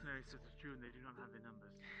But left the side. mercenaries says it's true and they do not have the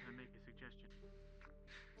numbers. Can I make a suggestion?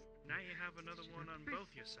 Now you have another one on both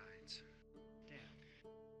your sides. Damn.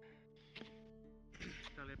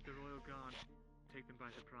 Shall I let the Royal Guard take them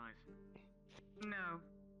by surprise? No.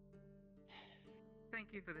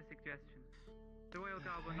 Thank you for the suggestion. The Royal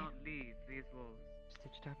Guard will not leave these walls.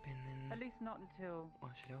 Stitched up and At then least not until,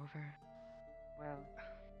 wash it over. well,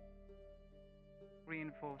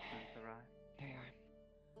 reinforcements arrive. There you are.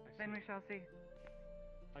 Then we shall see.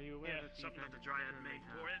 Are you aware Yeah, that the something that the bandits Dryad currently made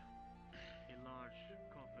for have it. a large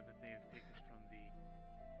coffer that they have taken from the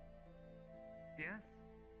Yes.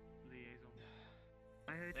 Liaison.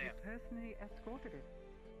 I heard you personally escorted it.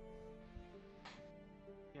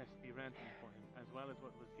 Yes, the ransom for him, as well as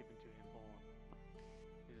what was given to him for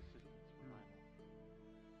his assistance with my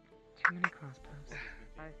Too many crossbows.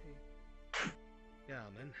 I see. Yeah,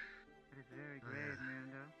 man. It is very grave,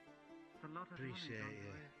 Miranda. It's a lot of Appreciate money.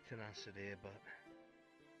 your tenacity, but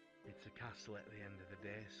it's a castle at the end of the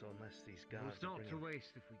day, so unless these guards We'll are start to bringing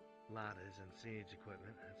waste if we. ladders and siege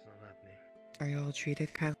equipment, that's not happening. Are you all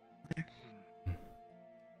treated, Kyler?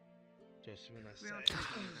 Just when I We say are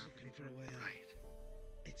looking for a way out,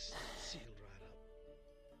 it's sealed right up.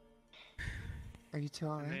 Are you two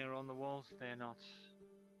And alright? they are on the walls, they're not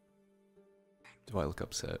Do I look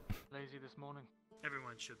upset? lazy this morning.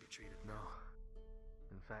 Everyone should be treated. No.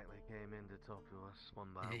 In fact, they came in to talk to us one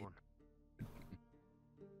by Hey. one.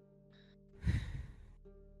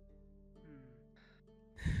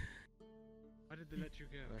 Why did they let you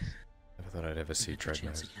go? Never thought I'd ever see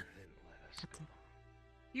treadmills.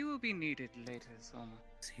 You will be needed later, Soma.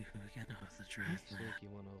 See who again of the draft. Sneaky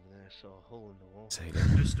one over there saw a hole in the wall. Say again.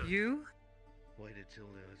 You? Waited till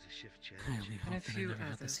there was a shift change. I only And a hope that I few never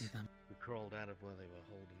have to others. see them. We crawled out of where they were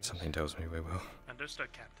holding us. Something tells me we will. Understood,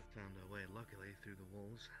 Captain. Found our way luckily through the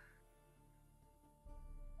walls.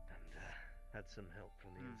 And had some help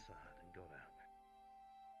from the inside and got out.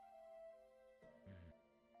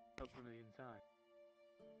 Help from the inside.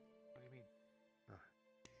 What do you mean?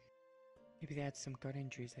 Maybe they had some gut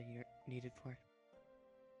injuries that you needed for.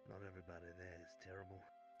 Not everybody there is terrible.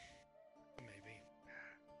 Maybe.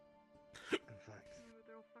 In fact,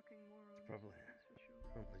 They're all fucking morons. probably That's for sure.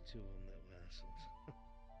 probably two of them that were assholes.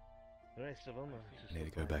 The rest of them are just Need to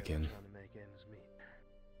look go like back they were in. trying to make ends meet.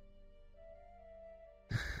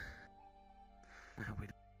 No, we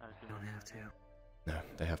don't have to. No,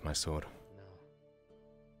 they have my sword. No.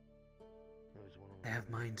 There was one of them They have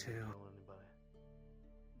that mine didn't too. kill anybody.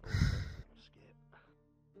 Escape.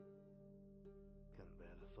 Couldn't bear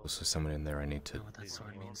the thought. Also, someone in there I need to Know what that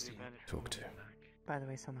sword means to you. talk to. By the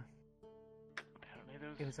way, Soma, Apparently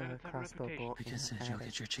those it was a bandits have crossbow reputation. bolt. I just said and you'll I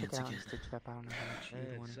get your took chance it out and again. stitched it up. I don't know how much you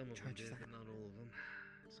want Some to of them charge did, that. but not all of them.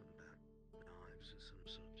 Some about knives or some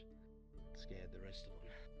such. Scared the rest of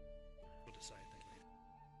them. We'll decide that later.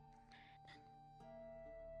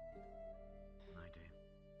 I do.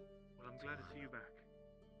 Well, I'm glad to see you back.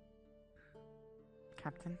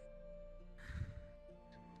 Captain?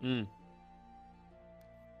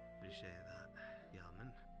 Appreciate that, Yarman.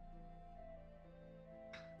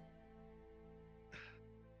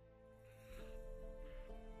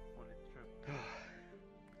 Well, it's true.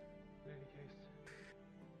 In any case,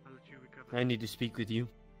 I'll let you recover. I need to speak with you.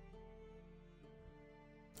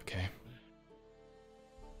 Okay.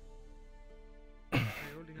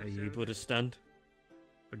 Are you able to stand?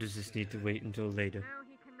 Or does this need to wait until later? No,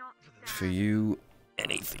 he cannot stand. For you,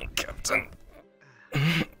 anything, Captain.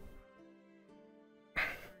 Not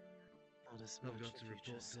as I've much got if to you report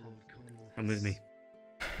just to Lord Cornwall. Come with me.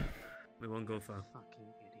 We won't go far. fucking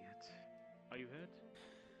idiot. Are you hurt?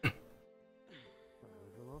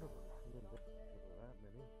 There's a lot of them. I didn't think there were that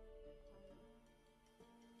many.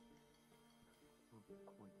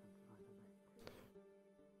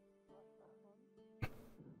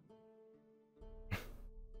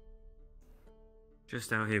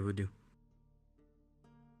 Just out here would do.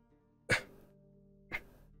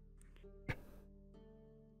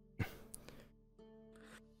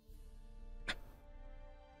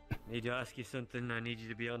 Need to ask you something. I need you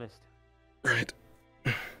to be honest. Right.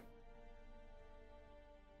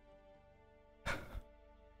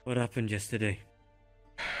 What happened yesterday?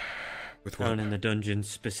 With what? Down in the dungeon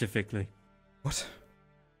specifically. What?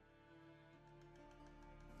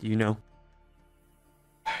 Do you know?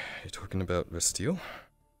 You're talking about Bastille?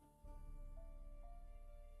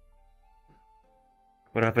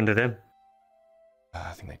 What happened to them?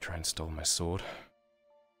 I think they tried and stole my sword.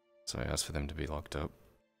 So I asked for them to be locked up.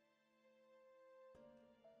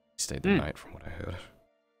 He stayed the night from what I heard.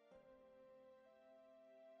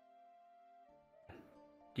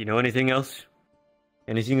 Do you know anything else?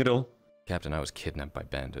 Anything at all? Captain, I was kidnapped by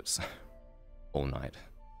bandits. All night.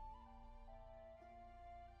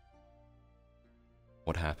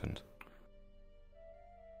 What happened?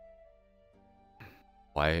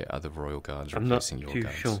 Why are the royal guards I'm not replacing your too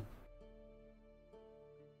guards? sure.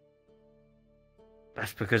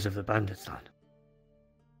 That's because of the bandits, lad.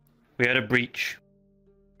 We had a breach,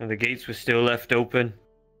 and the gates were still left open.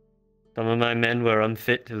 Some of my men were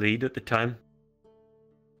unfit to lead at the time,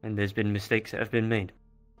 and there's been mistakes that have been made.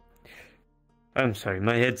 I'm sorry,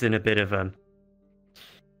 my head's in a bit of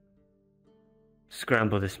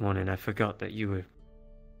scramble this morning. I forgot that you were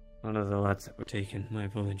one of the lads that were taken. My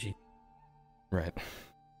apology. Right.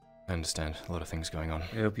 I understand. A lot of things going on.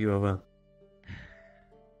 I hope you are well.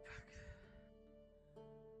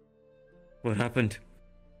 What happened?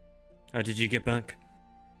 How did you get back?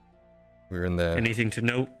 We were in there. Anything to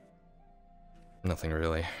note? Nothing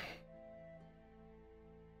really.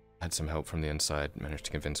 Had some help from the inside, managed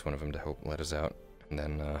to convince one of them to help let us out, and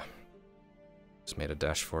then, just made a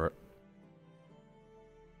dash for it.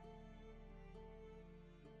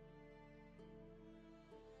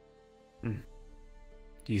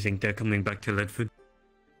 Do you think they're coming back to Ledford?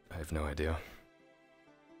 I have no idea.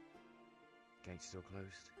 Gate's still closed.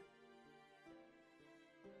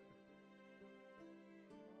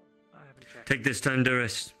 I haven't checked. Take this time to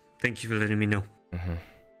rest. Thank you for letting me know. Mm-hmm.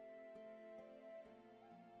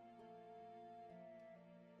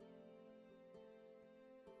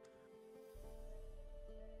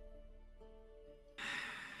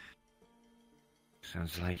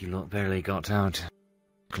 Sounds like you lot barely got out.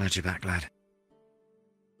 Glad you're back, lad.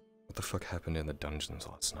 What the fuck happened in the dungeons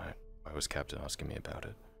last night? Why was Captain asking me about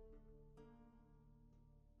it?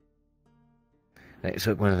 They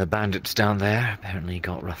took one of the bandits down there. Apparently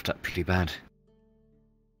got roughed up pretty bad.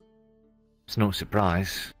 It's no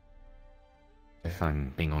surprise, if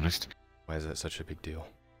I'm being honest. Why is that such a big deal?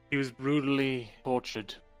 He was brutally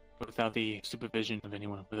tortured without the supervision of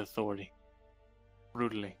anyone with authority.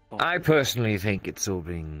 Brutally. I personally think it's all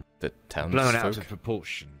being the blown out of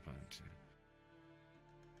proportion. But,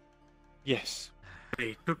 yes.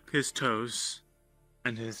 They took his toes,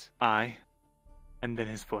 and his eye, and then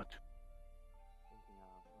his foot.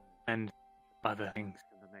 And other things.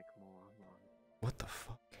 What the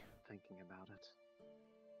fuck? Thinking about it.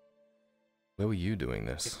 Where were you doing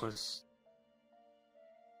this? It was...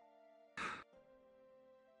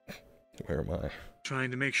 Where am I?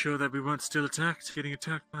 Trying to make sure that we weren't still attacked, getting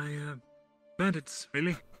attacked by, bandits,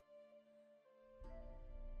 really.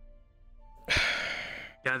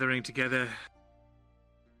 Gathering together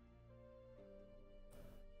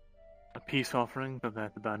a peace offering so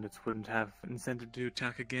that the bandits wouldn't have incentive to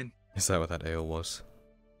attack again. Is that what that ale was?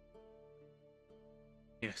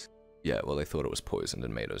 Yes. Yeah, well, they thought it was poisoned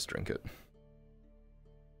and made us drink it.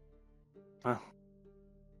 Well,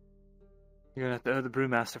 you're gonna have to owe the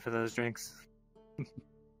brewmaster for those drinks.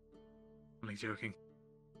 Only joking.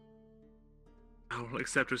 I will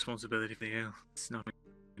accept responsibility for the ale. It's not going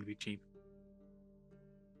to be cheap.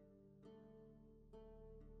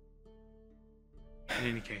 In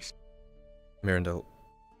any case. Mirandel,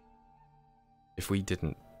 if we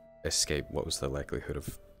didn't escape, what was the likelihood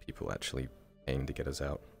of people actually paying to get us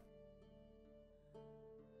out?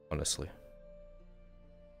 Honestly.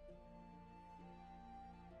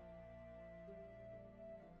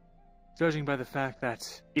 Judging by the fact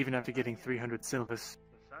that even after getting 300 silvers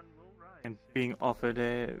and being offered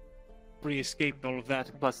a free escape and all of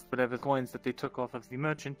that, plus whatever coins that they took off of the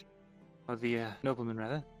merchant, or the nobleman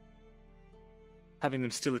rather, having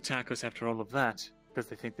them still attack us after all of that, because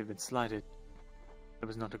they think they've been slighted, there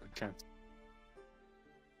was not a good chance.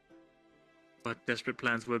 But desperate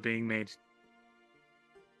plans were being made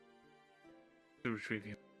to retrieve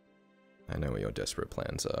you. I know what your desperate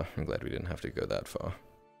plans are. I'm glad we didn't have to go that far.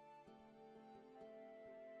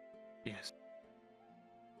 Yes.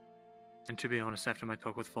 And to be honest, after my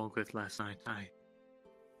talk with Volgwith last night, I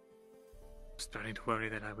was starting to worry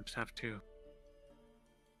that I would have to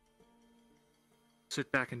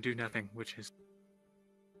sit back and do nothing, which is...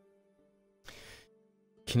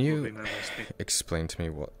 Can you explain to me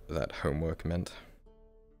what that homework meant?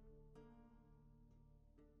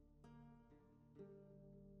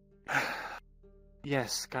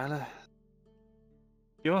 Yes, Kyler.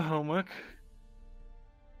 Your homework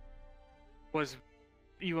was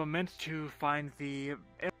you were meant to find the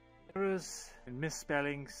errors and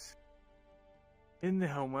misspellings in the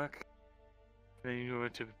homework. Then you were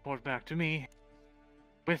to report back to me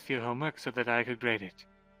with your homework so that I could grade it.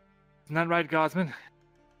 Isn't that right, Guardsman?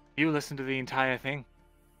 You listened to the entire thing.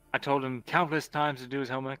 I told him countless times to do his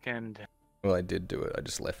homework and... Well, I did do it. I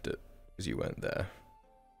just left it because you weren't there.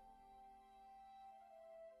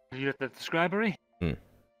 You at the scribery? And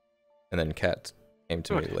then Kat came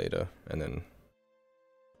to me later and then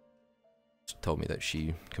told me that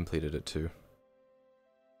she completed it too.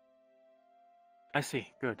 I see.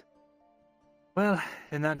 Good. Well,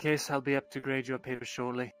 in that case, I'll be up to grade your paper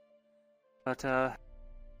shortly. But,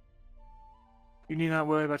 you need not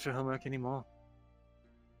worry about your homework anymore.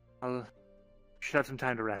 You should have some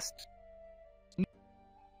time to rest.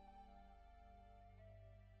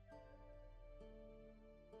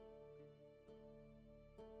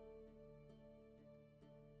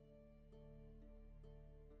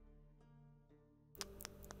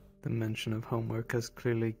 The mention of homework has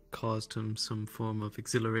clearly caused him some form of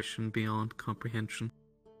exhilaration beyond comprehension.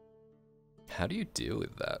 How do you deal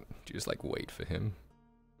with that? Do you just like wait for him?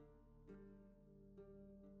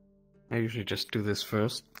 I usually just do this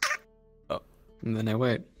first. Oh. And then I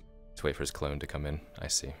wait. To wait for his clone to come in. I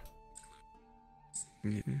see.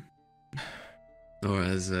 Yeah. Or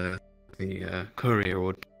as the courier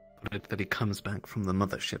would put it, that he comes back from the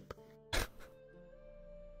mothership.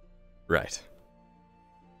 Right.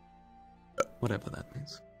 Whatever that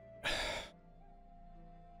means.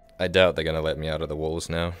 I doubt they're gonna let me out of the walls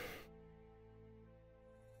now.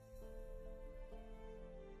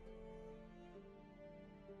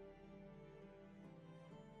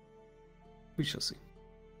 We shall see.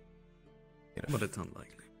 But it's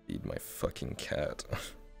unlikely. Feed my fucking cat.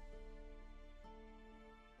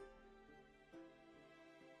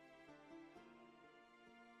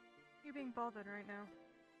 You being bothered right now?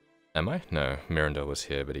 Am I? No, Miranda was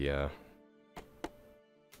here, but he, Who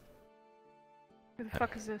the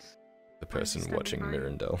fuck is this? the Why is he person standing watching by you?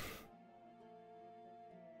 Mirandel.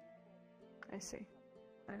 I see.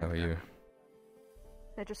 I How are you?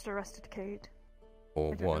 They just arrested Cade.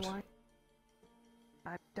 Or I don't what? know why.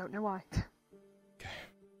 I don't know why. Okay.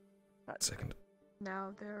 But Second.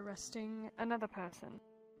 now they're arresting another person.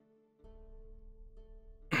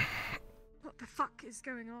 What the fuck is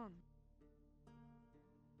going on?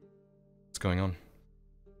 What's going on?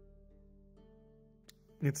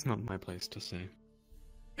 It's not my place to say.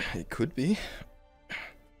 It could be.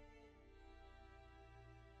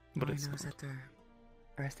 But All I it's know is not. that they're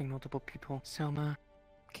arresting multiple people. Selma,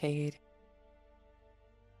 Cade.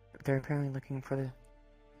 They're apparently looking for the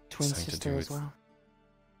twin Something to sister do as with- well.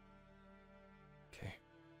 Okay.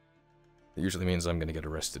 It usually means I'm gonna get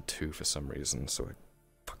arrested too for some reason, so I...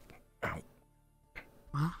 Fuck. Ow.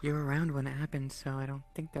 Well, you were around when it happened, so I don't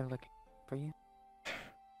think they're looking for you.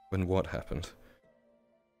 When what happened?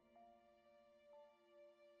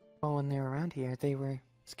 Well, when they were around here, they were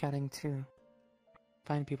scouting to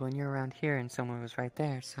find people, and you're around here, and someone was right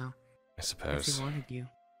there, so... I guess suppose. they wanted you.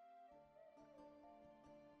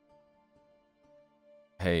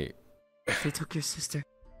 Hey, They took your sister.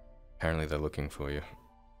 apparently they're looking for you.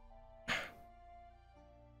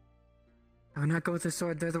 I would not go with the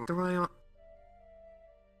sword, they're the royal...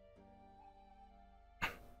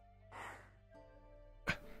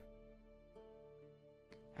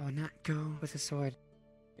 I would not go with the sword.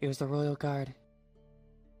 It was the royal guard.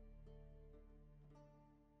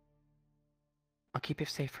 I'll keep it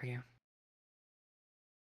safe for you.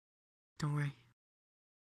 Don't worry.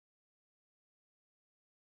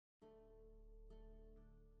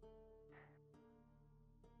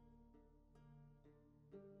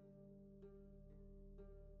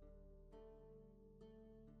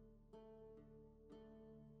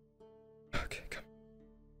 Okay, come.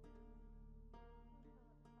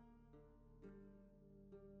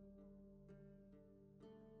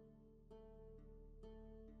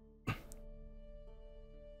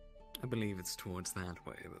 I believe it's towards that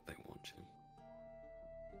way that they want you.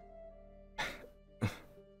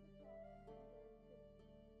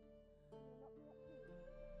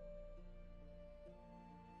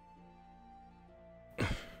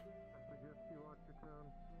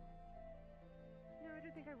 No, I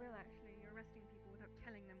don't think I will actually. You're arresting people without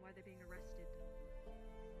telling them why they're being arrested.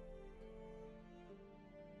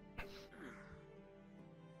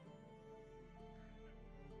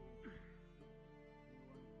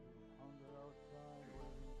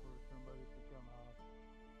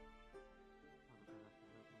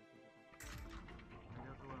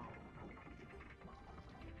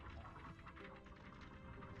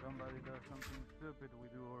 Somebody does something stupid, we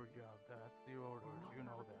do our job. That's the order. You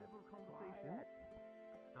know that.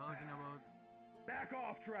 Talking about... Back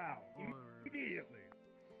off, Drow! Immediately!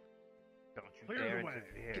 Don't you Clear dare the way.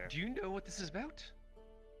 interfere. Do you know what this is about?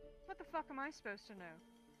 What the fuck am I supposed to know?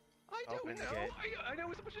 I don't Open the know. gate. I know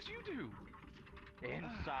as much as you do.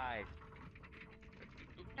 Inside.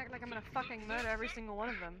 Act like I'm gonna fucking murder every single one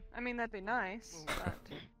of them. I mean, that'd be nice, but...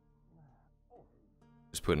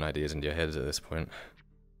 Just putting ideas into your heads at this point.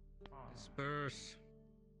 Disperse.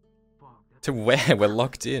 To where? We're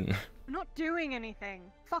locked in. I'm not doing anything.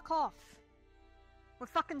 Fuck off. We're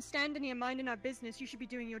fucking standing here minding our business. You should be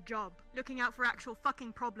doing your job. Looking out for actual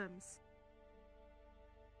fucking problems.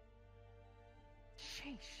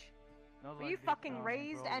 Sheesh. Were you fucking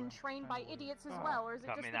raised and trained by idiots as well, or is it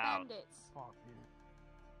just the bandits?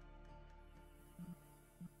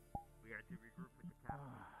 We are to regroup with the captain.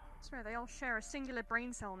 I swear, they all share a singular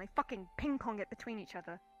brain cell and they fucking ping-pong it between each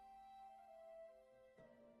other.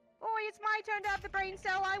 Oi, it's my turn to have the brain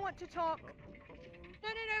cell. I want to talk. No,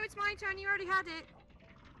 it's my turn. You already had it.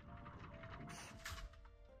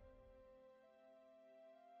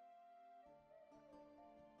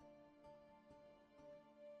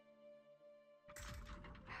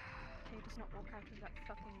 not walk out of that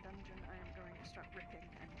fucking dungeon, I am going to start ripping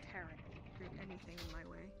and tearing anything in my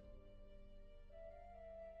way.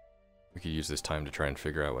 We could use this time to try and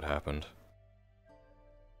figure out what happened.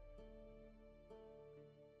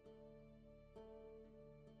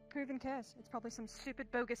 Who even cares? It's probably some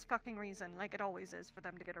stupid bogus fucking reason, like it always is, for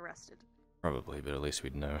them to get arrested. Probably, but at least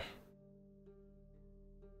we'd know.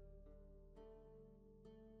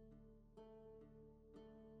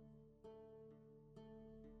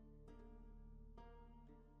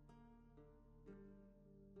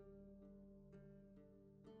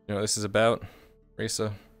 You know what this is about,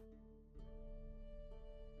 Risa?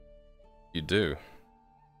 You do.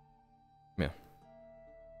 Yeah.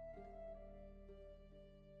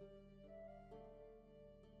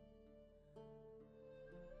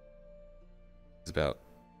 It's about...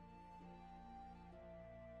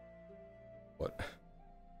 what?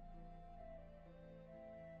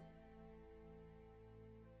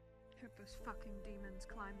 Hope those fucking demons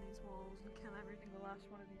climb these walls and kill every single last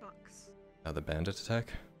one of you fucks. Now the bandit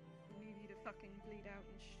attack? Leave you to fucking bleed out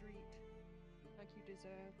in the street like you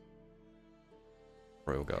deserve.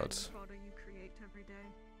 Royal Guards. Fodder you create every day.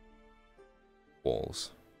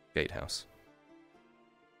 Walls. Gatehouse.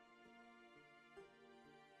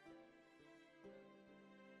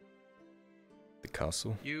 The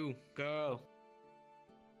castle. You, girl.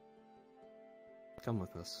 Come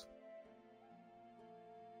with us.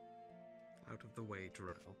 Out of the way,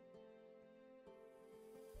 Dreadful.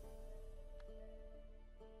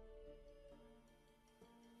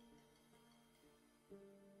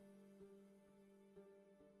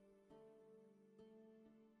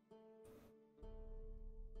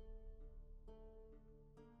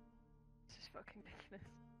 This is fucking ridiculous.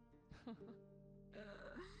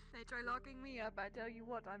 They try locking me up, I tell you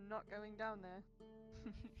what, I'm not going down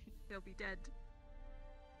there. They'll be dead.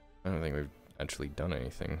 I don't think we've actually done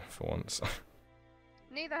anything for once.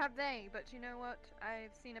 Neither have they, but you know what?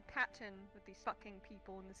 I've seen a pattern with these fucking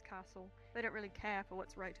people in this castle. They don't really care for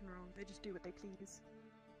what's right and wrong, they just do what they please.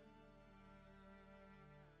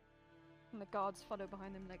 And the guards follow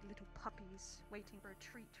behind them like little puppies, waiting for a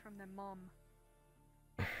treat from their mom.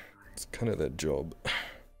 It's kind of their job.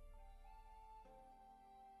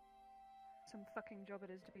 Some fucking job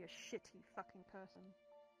it is to be a shitty fucking person.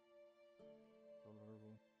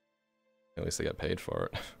 At least they got paid for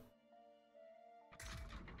it.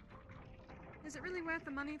 Is it really worth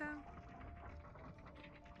the money, though?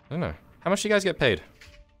 I don't know. How much do you guys get paid?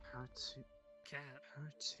 Her too. Cat.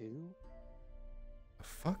 Her too? The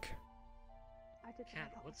fuck?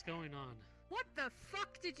 Cat, what's going on? What the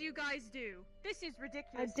fuck did you guys do? This is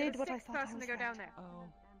ridiculous. I did You're the what I sixth thought I person to was go down right.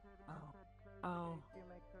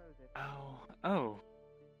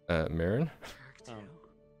 there. Mirren?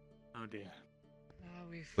 Oh dear.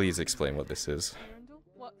 Please explain what this is.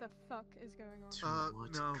 What the fuck is going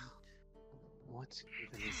on? No. What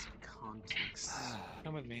even is context?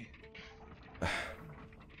 Come with me.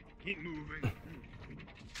 Keep moving.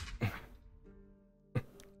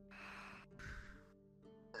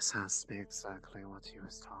 This has to be exactly what he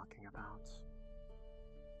was talking about.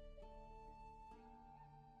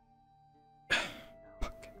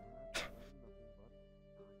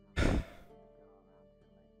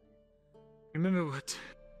 Remember what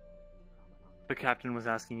the captain was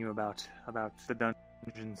asking you about the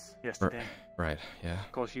dungeons yesterday? Right, yeah.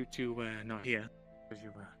 Of course, you two were not here because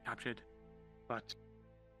you were captured, but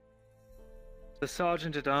the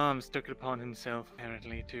sergeant-at-arms took it upon himself,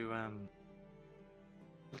 apparently, to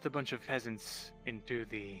let a bunch of peasants into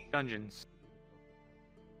the dungeons.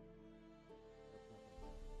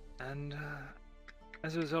 And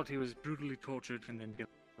as a result, he was brutally tortured and then killed.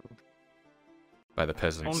 By the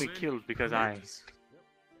peasants. Only killed because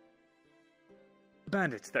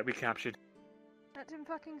bandits that we captured. Let him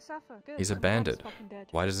fucking suffer. Good. He's a my mom's bandit. fucking dead.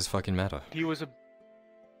 Why does this fucking matter? He was a...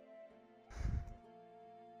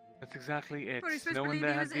 That's exactly it. What, are you supposed No to one believe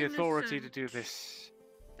there he had was the authority to innocent? do this.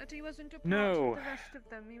 That he wasn't a part No. of the rest of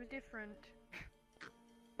them. He was different.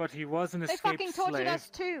 But he was an They escaped fucking tortured slave. us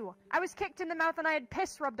too. I was kicked in the mouth and I had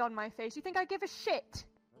piss rubbed on my face. You think I give a shit?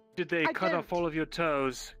 Did they I cut off don't. all of your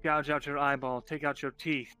toes, gouge out your eyeball, take out your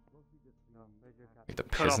teeth? Like the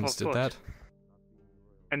cut off a peasants did foot, that?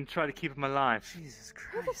 and try to keep him alive? Jesus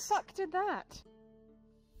Who the fuck did that?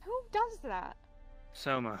 Who does that?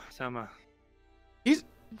 Soma. He's...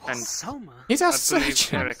 And Soma? He's our I believe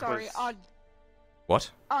surgeon! I'm Eric sorry, was-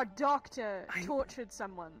 What? our doctor tortured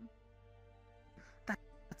someone.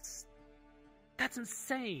 That's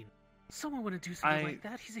insane. Someone wouldn't do something like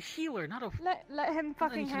that. He's a healer, not a... Let him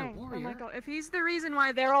fucking even a hang. Oh my warrior. god, if he's the reason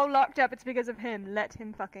why they're all locked up, it's because of him. Let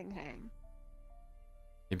him fucking hang.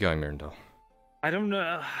 Keep going, Mirandel. I don't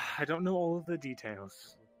know. I don't know all of the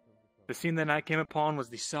details. The scene that I came upon was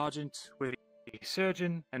the sergeant with the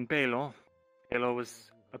surgeon and Baylor. Baylor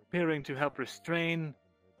was appearing to help restrain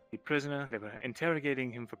the prisoner. They were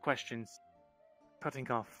interrogating him for questions, cutting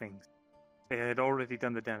off things. They had already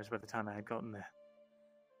done the damage by the time I had gotten there.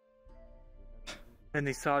 Then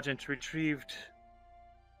the sergeant retrieved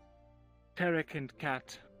Tarek and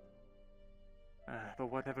Kat. For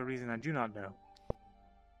whatever reason I do not know.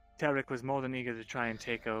 Tarek was more than eager to try and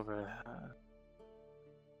take over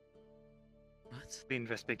the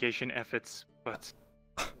investigation efforts, but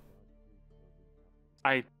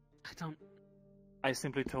I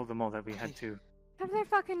simply told them all that we had to. Have they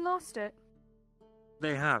fucking lost it?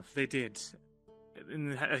 They have. They did.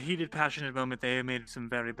 In a heated, passionate moment, they made some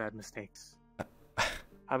very bad mistakes.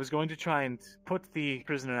 I was going to try and put the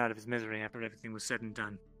prisoner out of his misery after everything was said and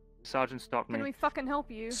done. The sergeant stopped me. Can we fucking help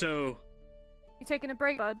you? So... You taking a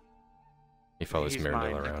break, bud? He follows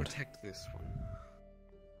Mirandale around. Protect this one.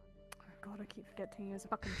 Oh god, I keep forgetting he is a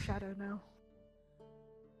fucking shadow now.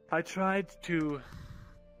 I tried to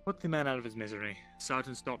put the man out of his misery.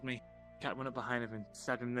 Sergeant stopped me. Cat went up behind him and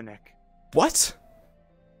stabbed him in the neck. What?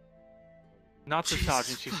 Not the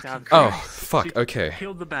sergeant. She stabbed. Oh, fuck. She okay.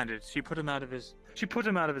 Killed the bandit. She put him out of his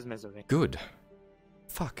misery. Good.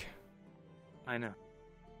 Fuck. I know.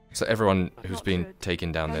 So everyone who's been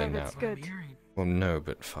taken down there now. Good. Well, no,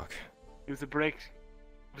 but fuck. It was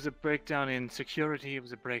a breakdown in security. It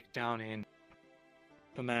was a breakdown in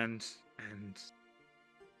command, and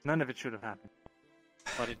none of it should have happened.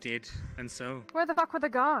 But it did, and so Where the fuck were the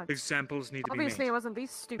guards? examples need to Obviously, be made. it wasn't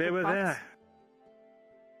these stupid They were fucks. there,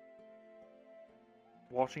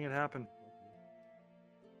 watching it happen.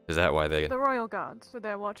 Is that why they... The royal guards were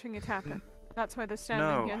there watching it happen. That's why they're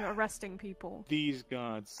standing No. here arresting people. These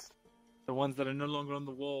guards, the ones that are no longer on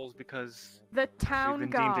the walls because The they've town been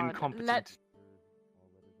deemed guard incompetent.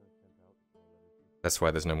 That's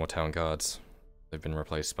why there's no more town guards. They've been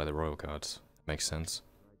replaced by the royal guards. Makes sense.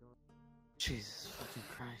 Jesus fucking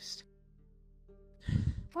Christ.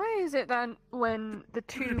 Why is it then when the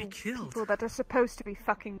two people that are supposed to be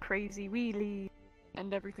fucking crazy, we leave,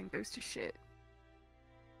 and everything goes to shit?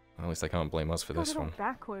 At least they can't blame us for Goes this all one.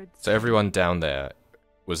 backwards. So everyone down there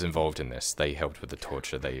was involved in this. They helped with the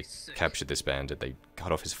torture. They captured this bandit. They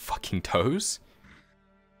cut off his fucking toes.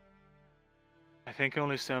 I think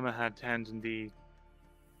only Soma had hand in the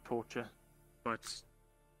torture, but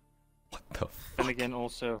what the fuck? Then again,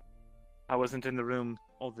 also, I wasn't in the room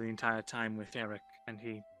all the entire time with Eric, and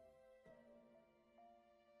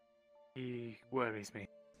he worries me.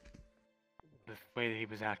 The way that he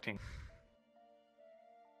was acting,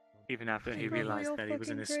 even after he Probably realized all that he was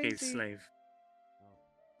an fucking escaped crazy. slave.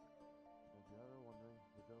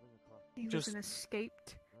 He was an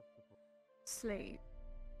escaped slave.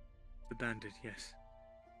 The bandit, yes,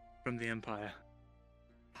 from the Empire.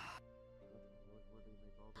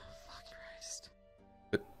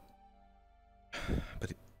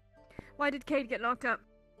 But Why did Cade get locked up?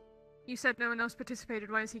 You said no one else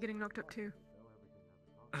participated. Why is he getting locked up too?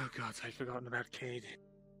 Oh god, I'd forgotten about Cade.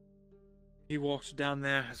 He walked down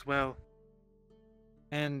there as well,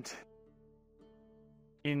 and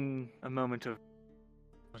in a moment of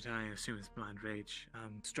what I assume is blind rage,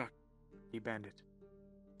 struck the bandit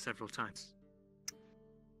several times.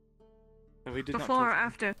 No, he did not Before or torture him.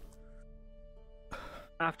 after?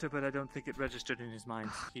 After, but I don't think it registered in his mind.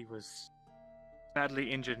 He was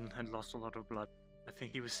badly injured and had lost a lot of blood. I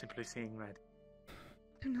think he was simply seeing red.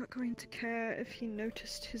 I'm not going to care if he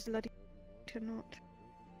noticed his bloody or not.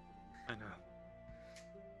 I know.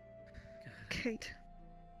 Kate.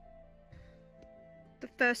 The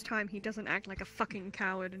first time he doesn't act like a fucking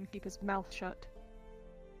coward and keep his mouth shut.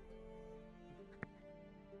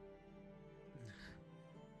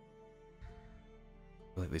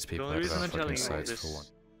 let these The people only out of reason our I'm fucking telling you all sights this, for one.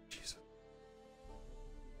 Jesus.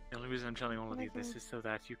 the only reason I'm telling all of you this is so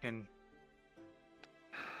that you can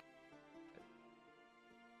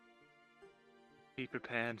be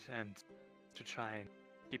prepared and to try and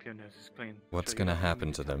keep your noses clean. What's So you gonna don't need happen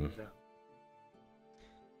me to tell you them? though.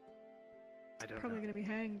 I don't Probably know. gonna be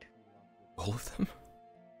hanged. All of them?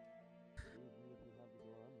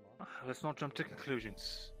 Let's not jump to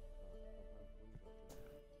conclusions.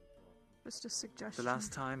 Just a suggestion. The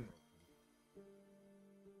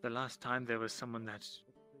last time there was someone that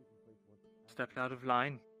stepped out of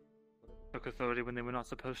line, took authority when they were not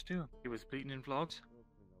supposed to. He was beaten and flogged.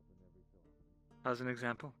 As an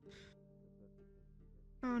example.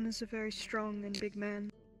 Arn is a very strong and big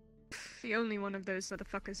man. The only one of those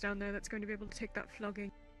motherfuckers down there that's going to be able to take that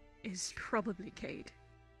flogging is probably Cade.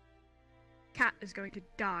 Kat is going to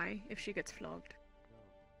die if she gets flogged.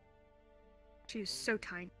 She is so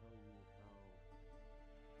tiny.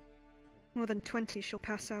 More than 20, she'll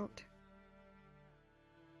pass out.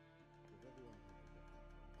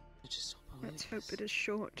 I just don't believe Let's hope it is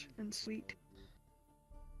short and sweet.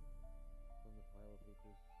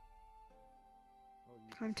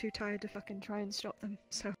 I'm too tired to fucking try and stop them,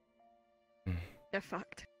 so they're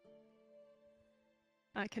fucked.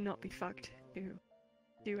 I cannot be fucked to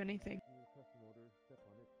do anything.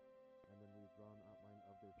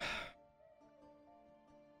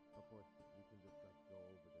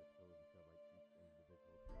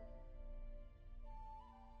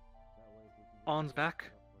 On's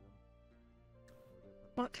back.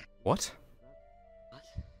 What? What?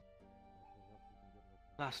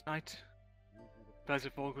 Last night,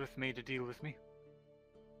 Advisor Volgrith made a deal with me.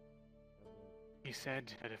 He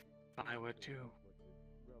said that if I were to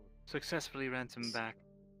successfully ransom back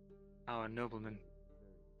our nobleman,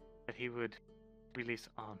 that he would release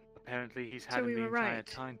On. Apparently, he's had So him we the were entire right.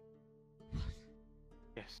 time.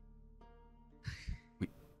 Yes.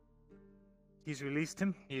 He's released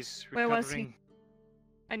him. He's Where recovering. was he?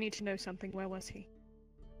 I need to know something. Where was he?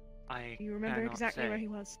 I You remember cannot exactly say. where he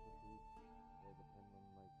was?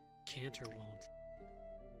 Can't or won't.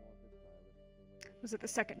 Was it the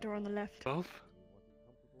second door on the left? Both?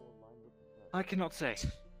 I cannot say.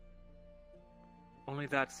 Only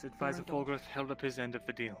that Advisor Volgrith held up his end of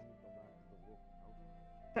the deal.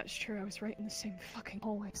 That's true. I was right in the same fucking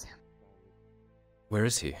hallway as him. Where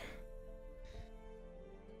is he?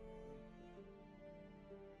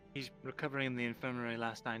 He's recovering in the infirmary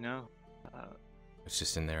last I know. It's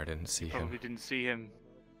just in there. I didn't see him. Probably didn't see him.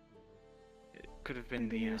 It could have been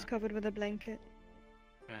Maybe the. he was covered with a blanket.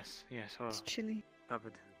 Yes, or It's chilly.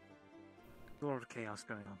 covered. A lot of chaos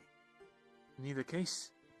going on. In either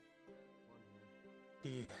case,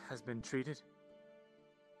 he has been treated.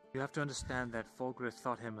 You have to understand that Volgrith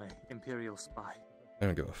thought him an Imperial spy. I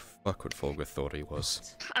don't give a fuck what Folger thought he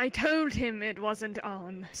was. I told him it wasn't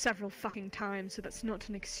on several fucking times, so that's not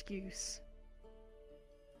an excuse.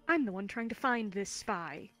 I'm the one trying to find this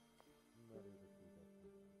spy.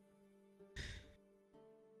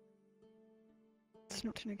 It's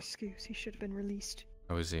not an excuse. He should have been released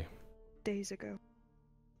How is he? days ago.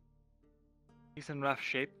 He's in rough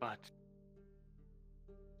shape, but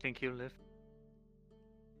think he'll live.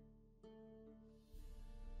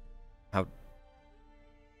 How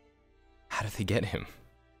did they get him?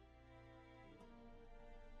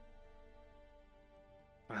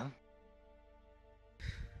 Well,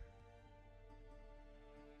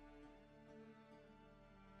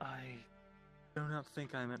 I do not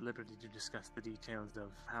think I'm at liberty to discuss the details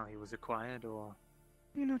of how he was acquired or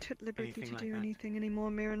You're not at liberty anything to like do that. anything anymore,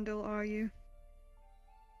 Mirandil, are you?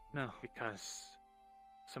 No, because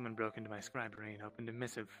someone broke into my scribery and opened a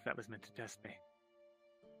missive that was meant to test me.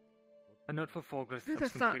 A note for Volgrith Who that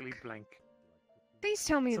was the fuck? completely blank. Please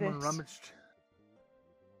tell me Someone this. rummaged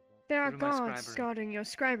There are through my guards scribery. guarding your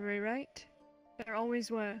scribery, right? There always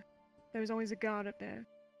were. There was always a guard up there.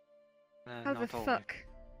 How the not always. fuck?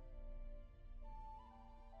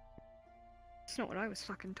 It's not what I was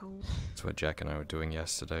fucking told. That's what Jack and I were doing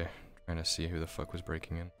yesterday, trying to see who the fuck was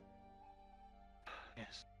breaking in.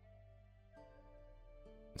 Yes.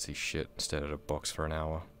 And see shit, stared at a box for an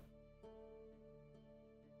hour.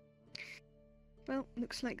 Well,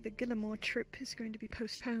 looks like the Gillimore trip is going to be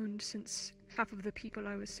postponed since half of the people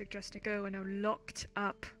I was suggesting go are now locked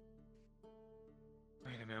up.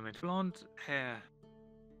 Wait a moment. Blonde hair.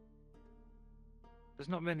 There's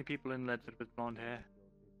not many people in Ledford with blonde hair.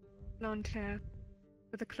 Blonde hair,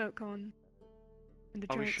 with a cloak on, and a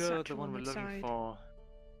Are we giant sure satchel the one on we're its looking side. for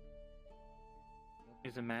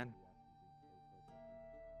is a man?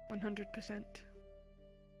 100%.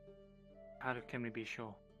 Can we be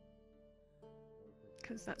sure?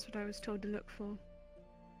 Because that's what I was told to look for.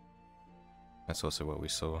 That's also what we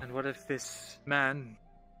saw. And what if this man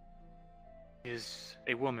is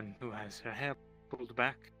a woman who has her hair pulled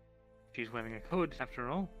back? She's wearing a hood, after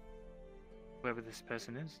all. Whoever this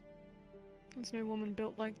person is. There's no woman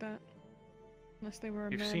built like that. Unless they were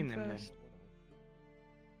a You've man seen them then? first.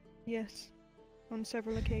 Yes, on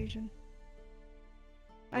several occasions.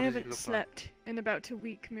 I What does he haven't look like? slept in about a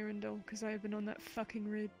week, Mirandil, because I have been on that fucking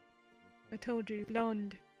rid. I told you,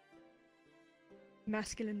 blonde.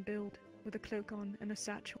 Masculine build, with a cloak on and a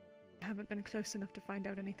satchel. I haven't been close enough to find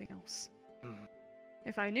out anything else. Hmm.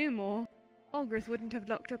 If I knew more, Olgrith wouldn't have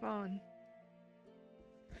locked up on.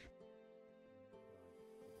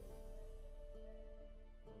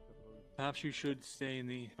 Perhaps you should stay in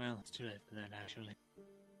the... Well, it's too late for that, actually.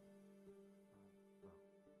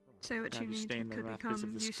 Say what Now you to need, stay in it the could rafters of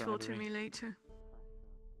become the useful to scribery. me later.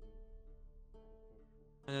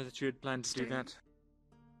 I know that you had planned to do that,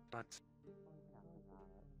 but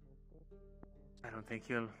I don't think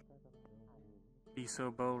you'll be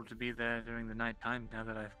so bold to be there during the night time now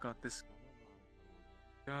that I've got this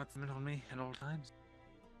guardsman on me at all times.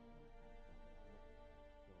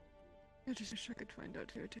 I just wish I could find out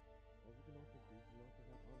who it is.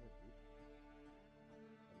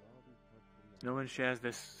 No one shares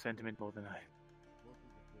this sentiment more than I.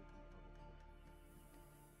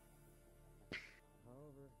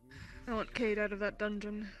 I want Cade out of that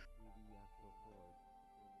dungeon.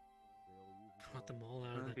 I want them all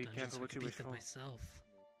out of that Be dungeon careful so I what can you beat wish them for. myself.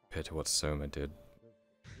 Compared to what Soma did.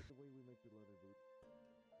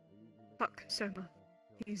 Fuck Soma.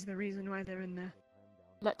 He's the reason why they're in there.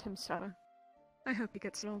 Let him suffer. I hope he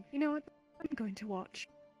gets along. You know what? I'm going to watch.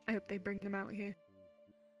 I hope they bring them out here.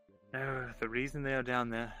 No, the reason they are down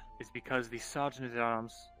there is because the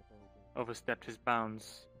Sergeant-at-Arms overstepped his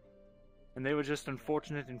bounds. And they were just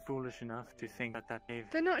unfortunate and foolish enough to think that gave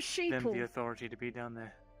They're not them sheeple. the authority to be down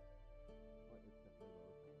there.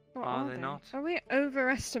 Or Are are they not? Are we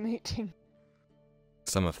overestimating?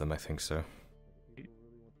 Some of them, I think so.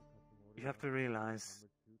 You have to realize,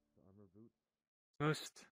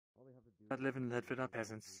 most that live in Ledford are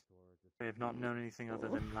peasants. They have not known anything other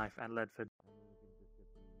than life at Ledford.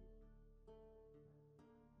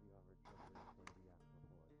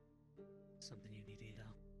 Something you need to know.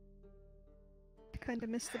 I kind of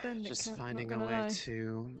miss the bandit Just camp, finding not a gonna way lie.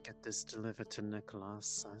 to get this delivered to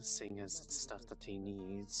Nicholas, seeing as it's stuff that he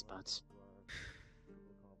needs, but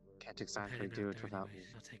can't I'm exactly heading do out it there without anyway. me.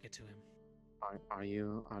 I'll take it to him.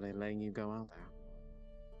 Are they letting you go out there?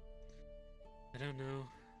 I don't know,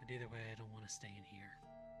 but either way, I don't want to stay in here.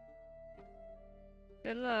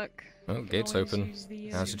 Good luck. Oh, You can gate's always open. use the,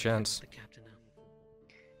 Now's your chance. The captain now.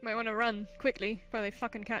 Might want to run quickly before they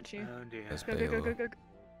fucking catch you. Oh dear. There's Go, go, go, Baylor. go, go, go.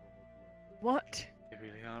 What? They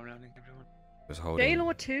really are rounding everyone. He was holding.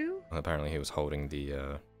 Daylor too? Well, apparently, he was holding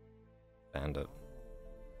the bandit.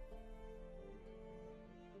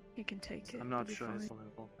 He can take it. I'm not He'll be sure it's fine.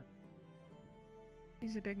 vulnerable.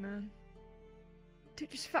 He's a big man. Dude,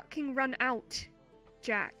 just fucking run out,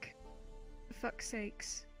 Jack. For fuck's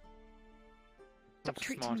sakes. Stop That's a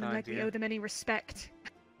treating smart them like we idea. owe them any respect.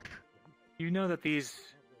 You know that these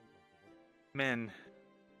men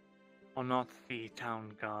are not the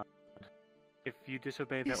town guard. If you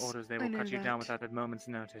disobey their Yes, orders, they I will know cut you that. down without a moment's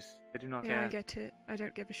notice. They do not Yeah, I care get it. I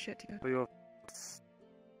don't give a shit. for your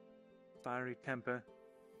fiery temper.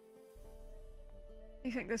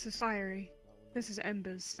 You think this is fiery? This is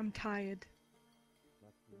embers. I'm tired.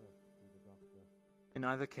 In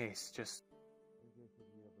either case, just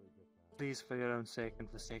please, for your own sake and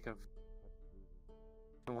for the sake of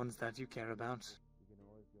the ones that you care about,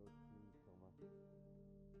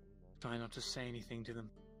 try not to say anything to them.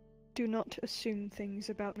 Do not assume things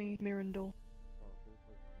about me, Mirandol.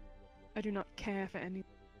 I do not care for any.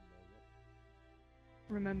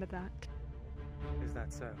 Remember that. Is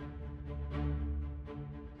that so?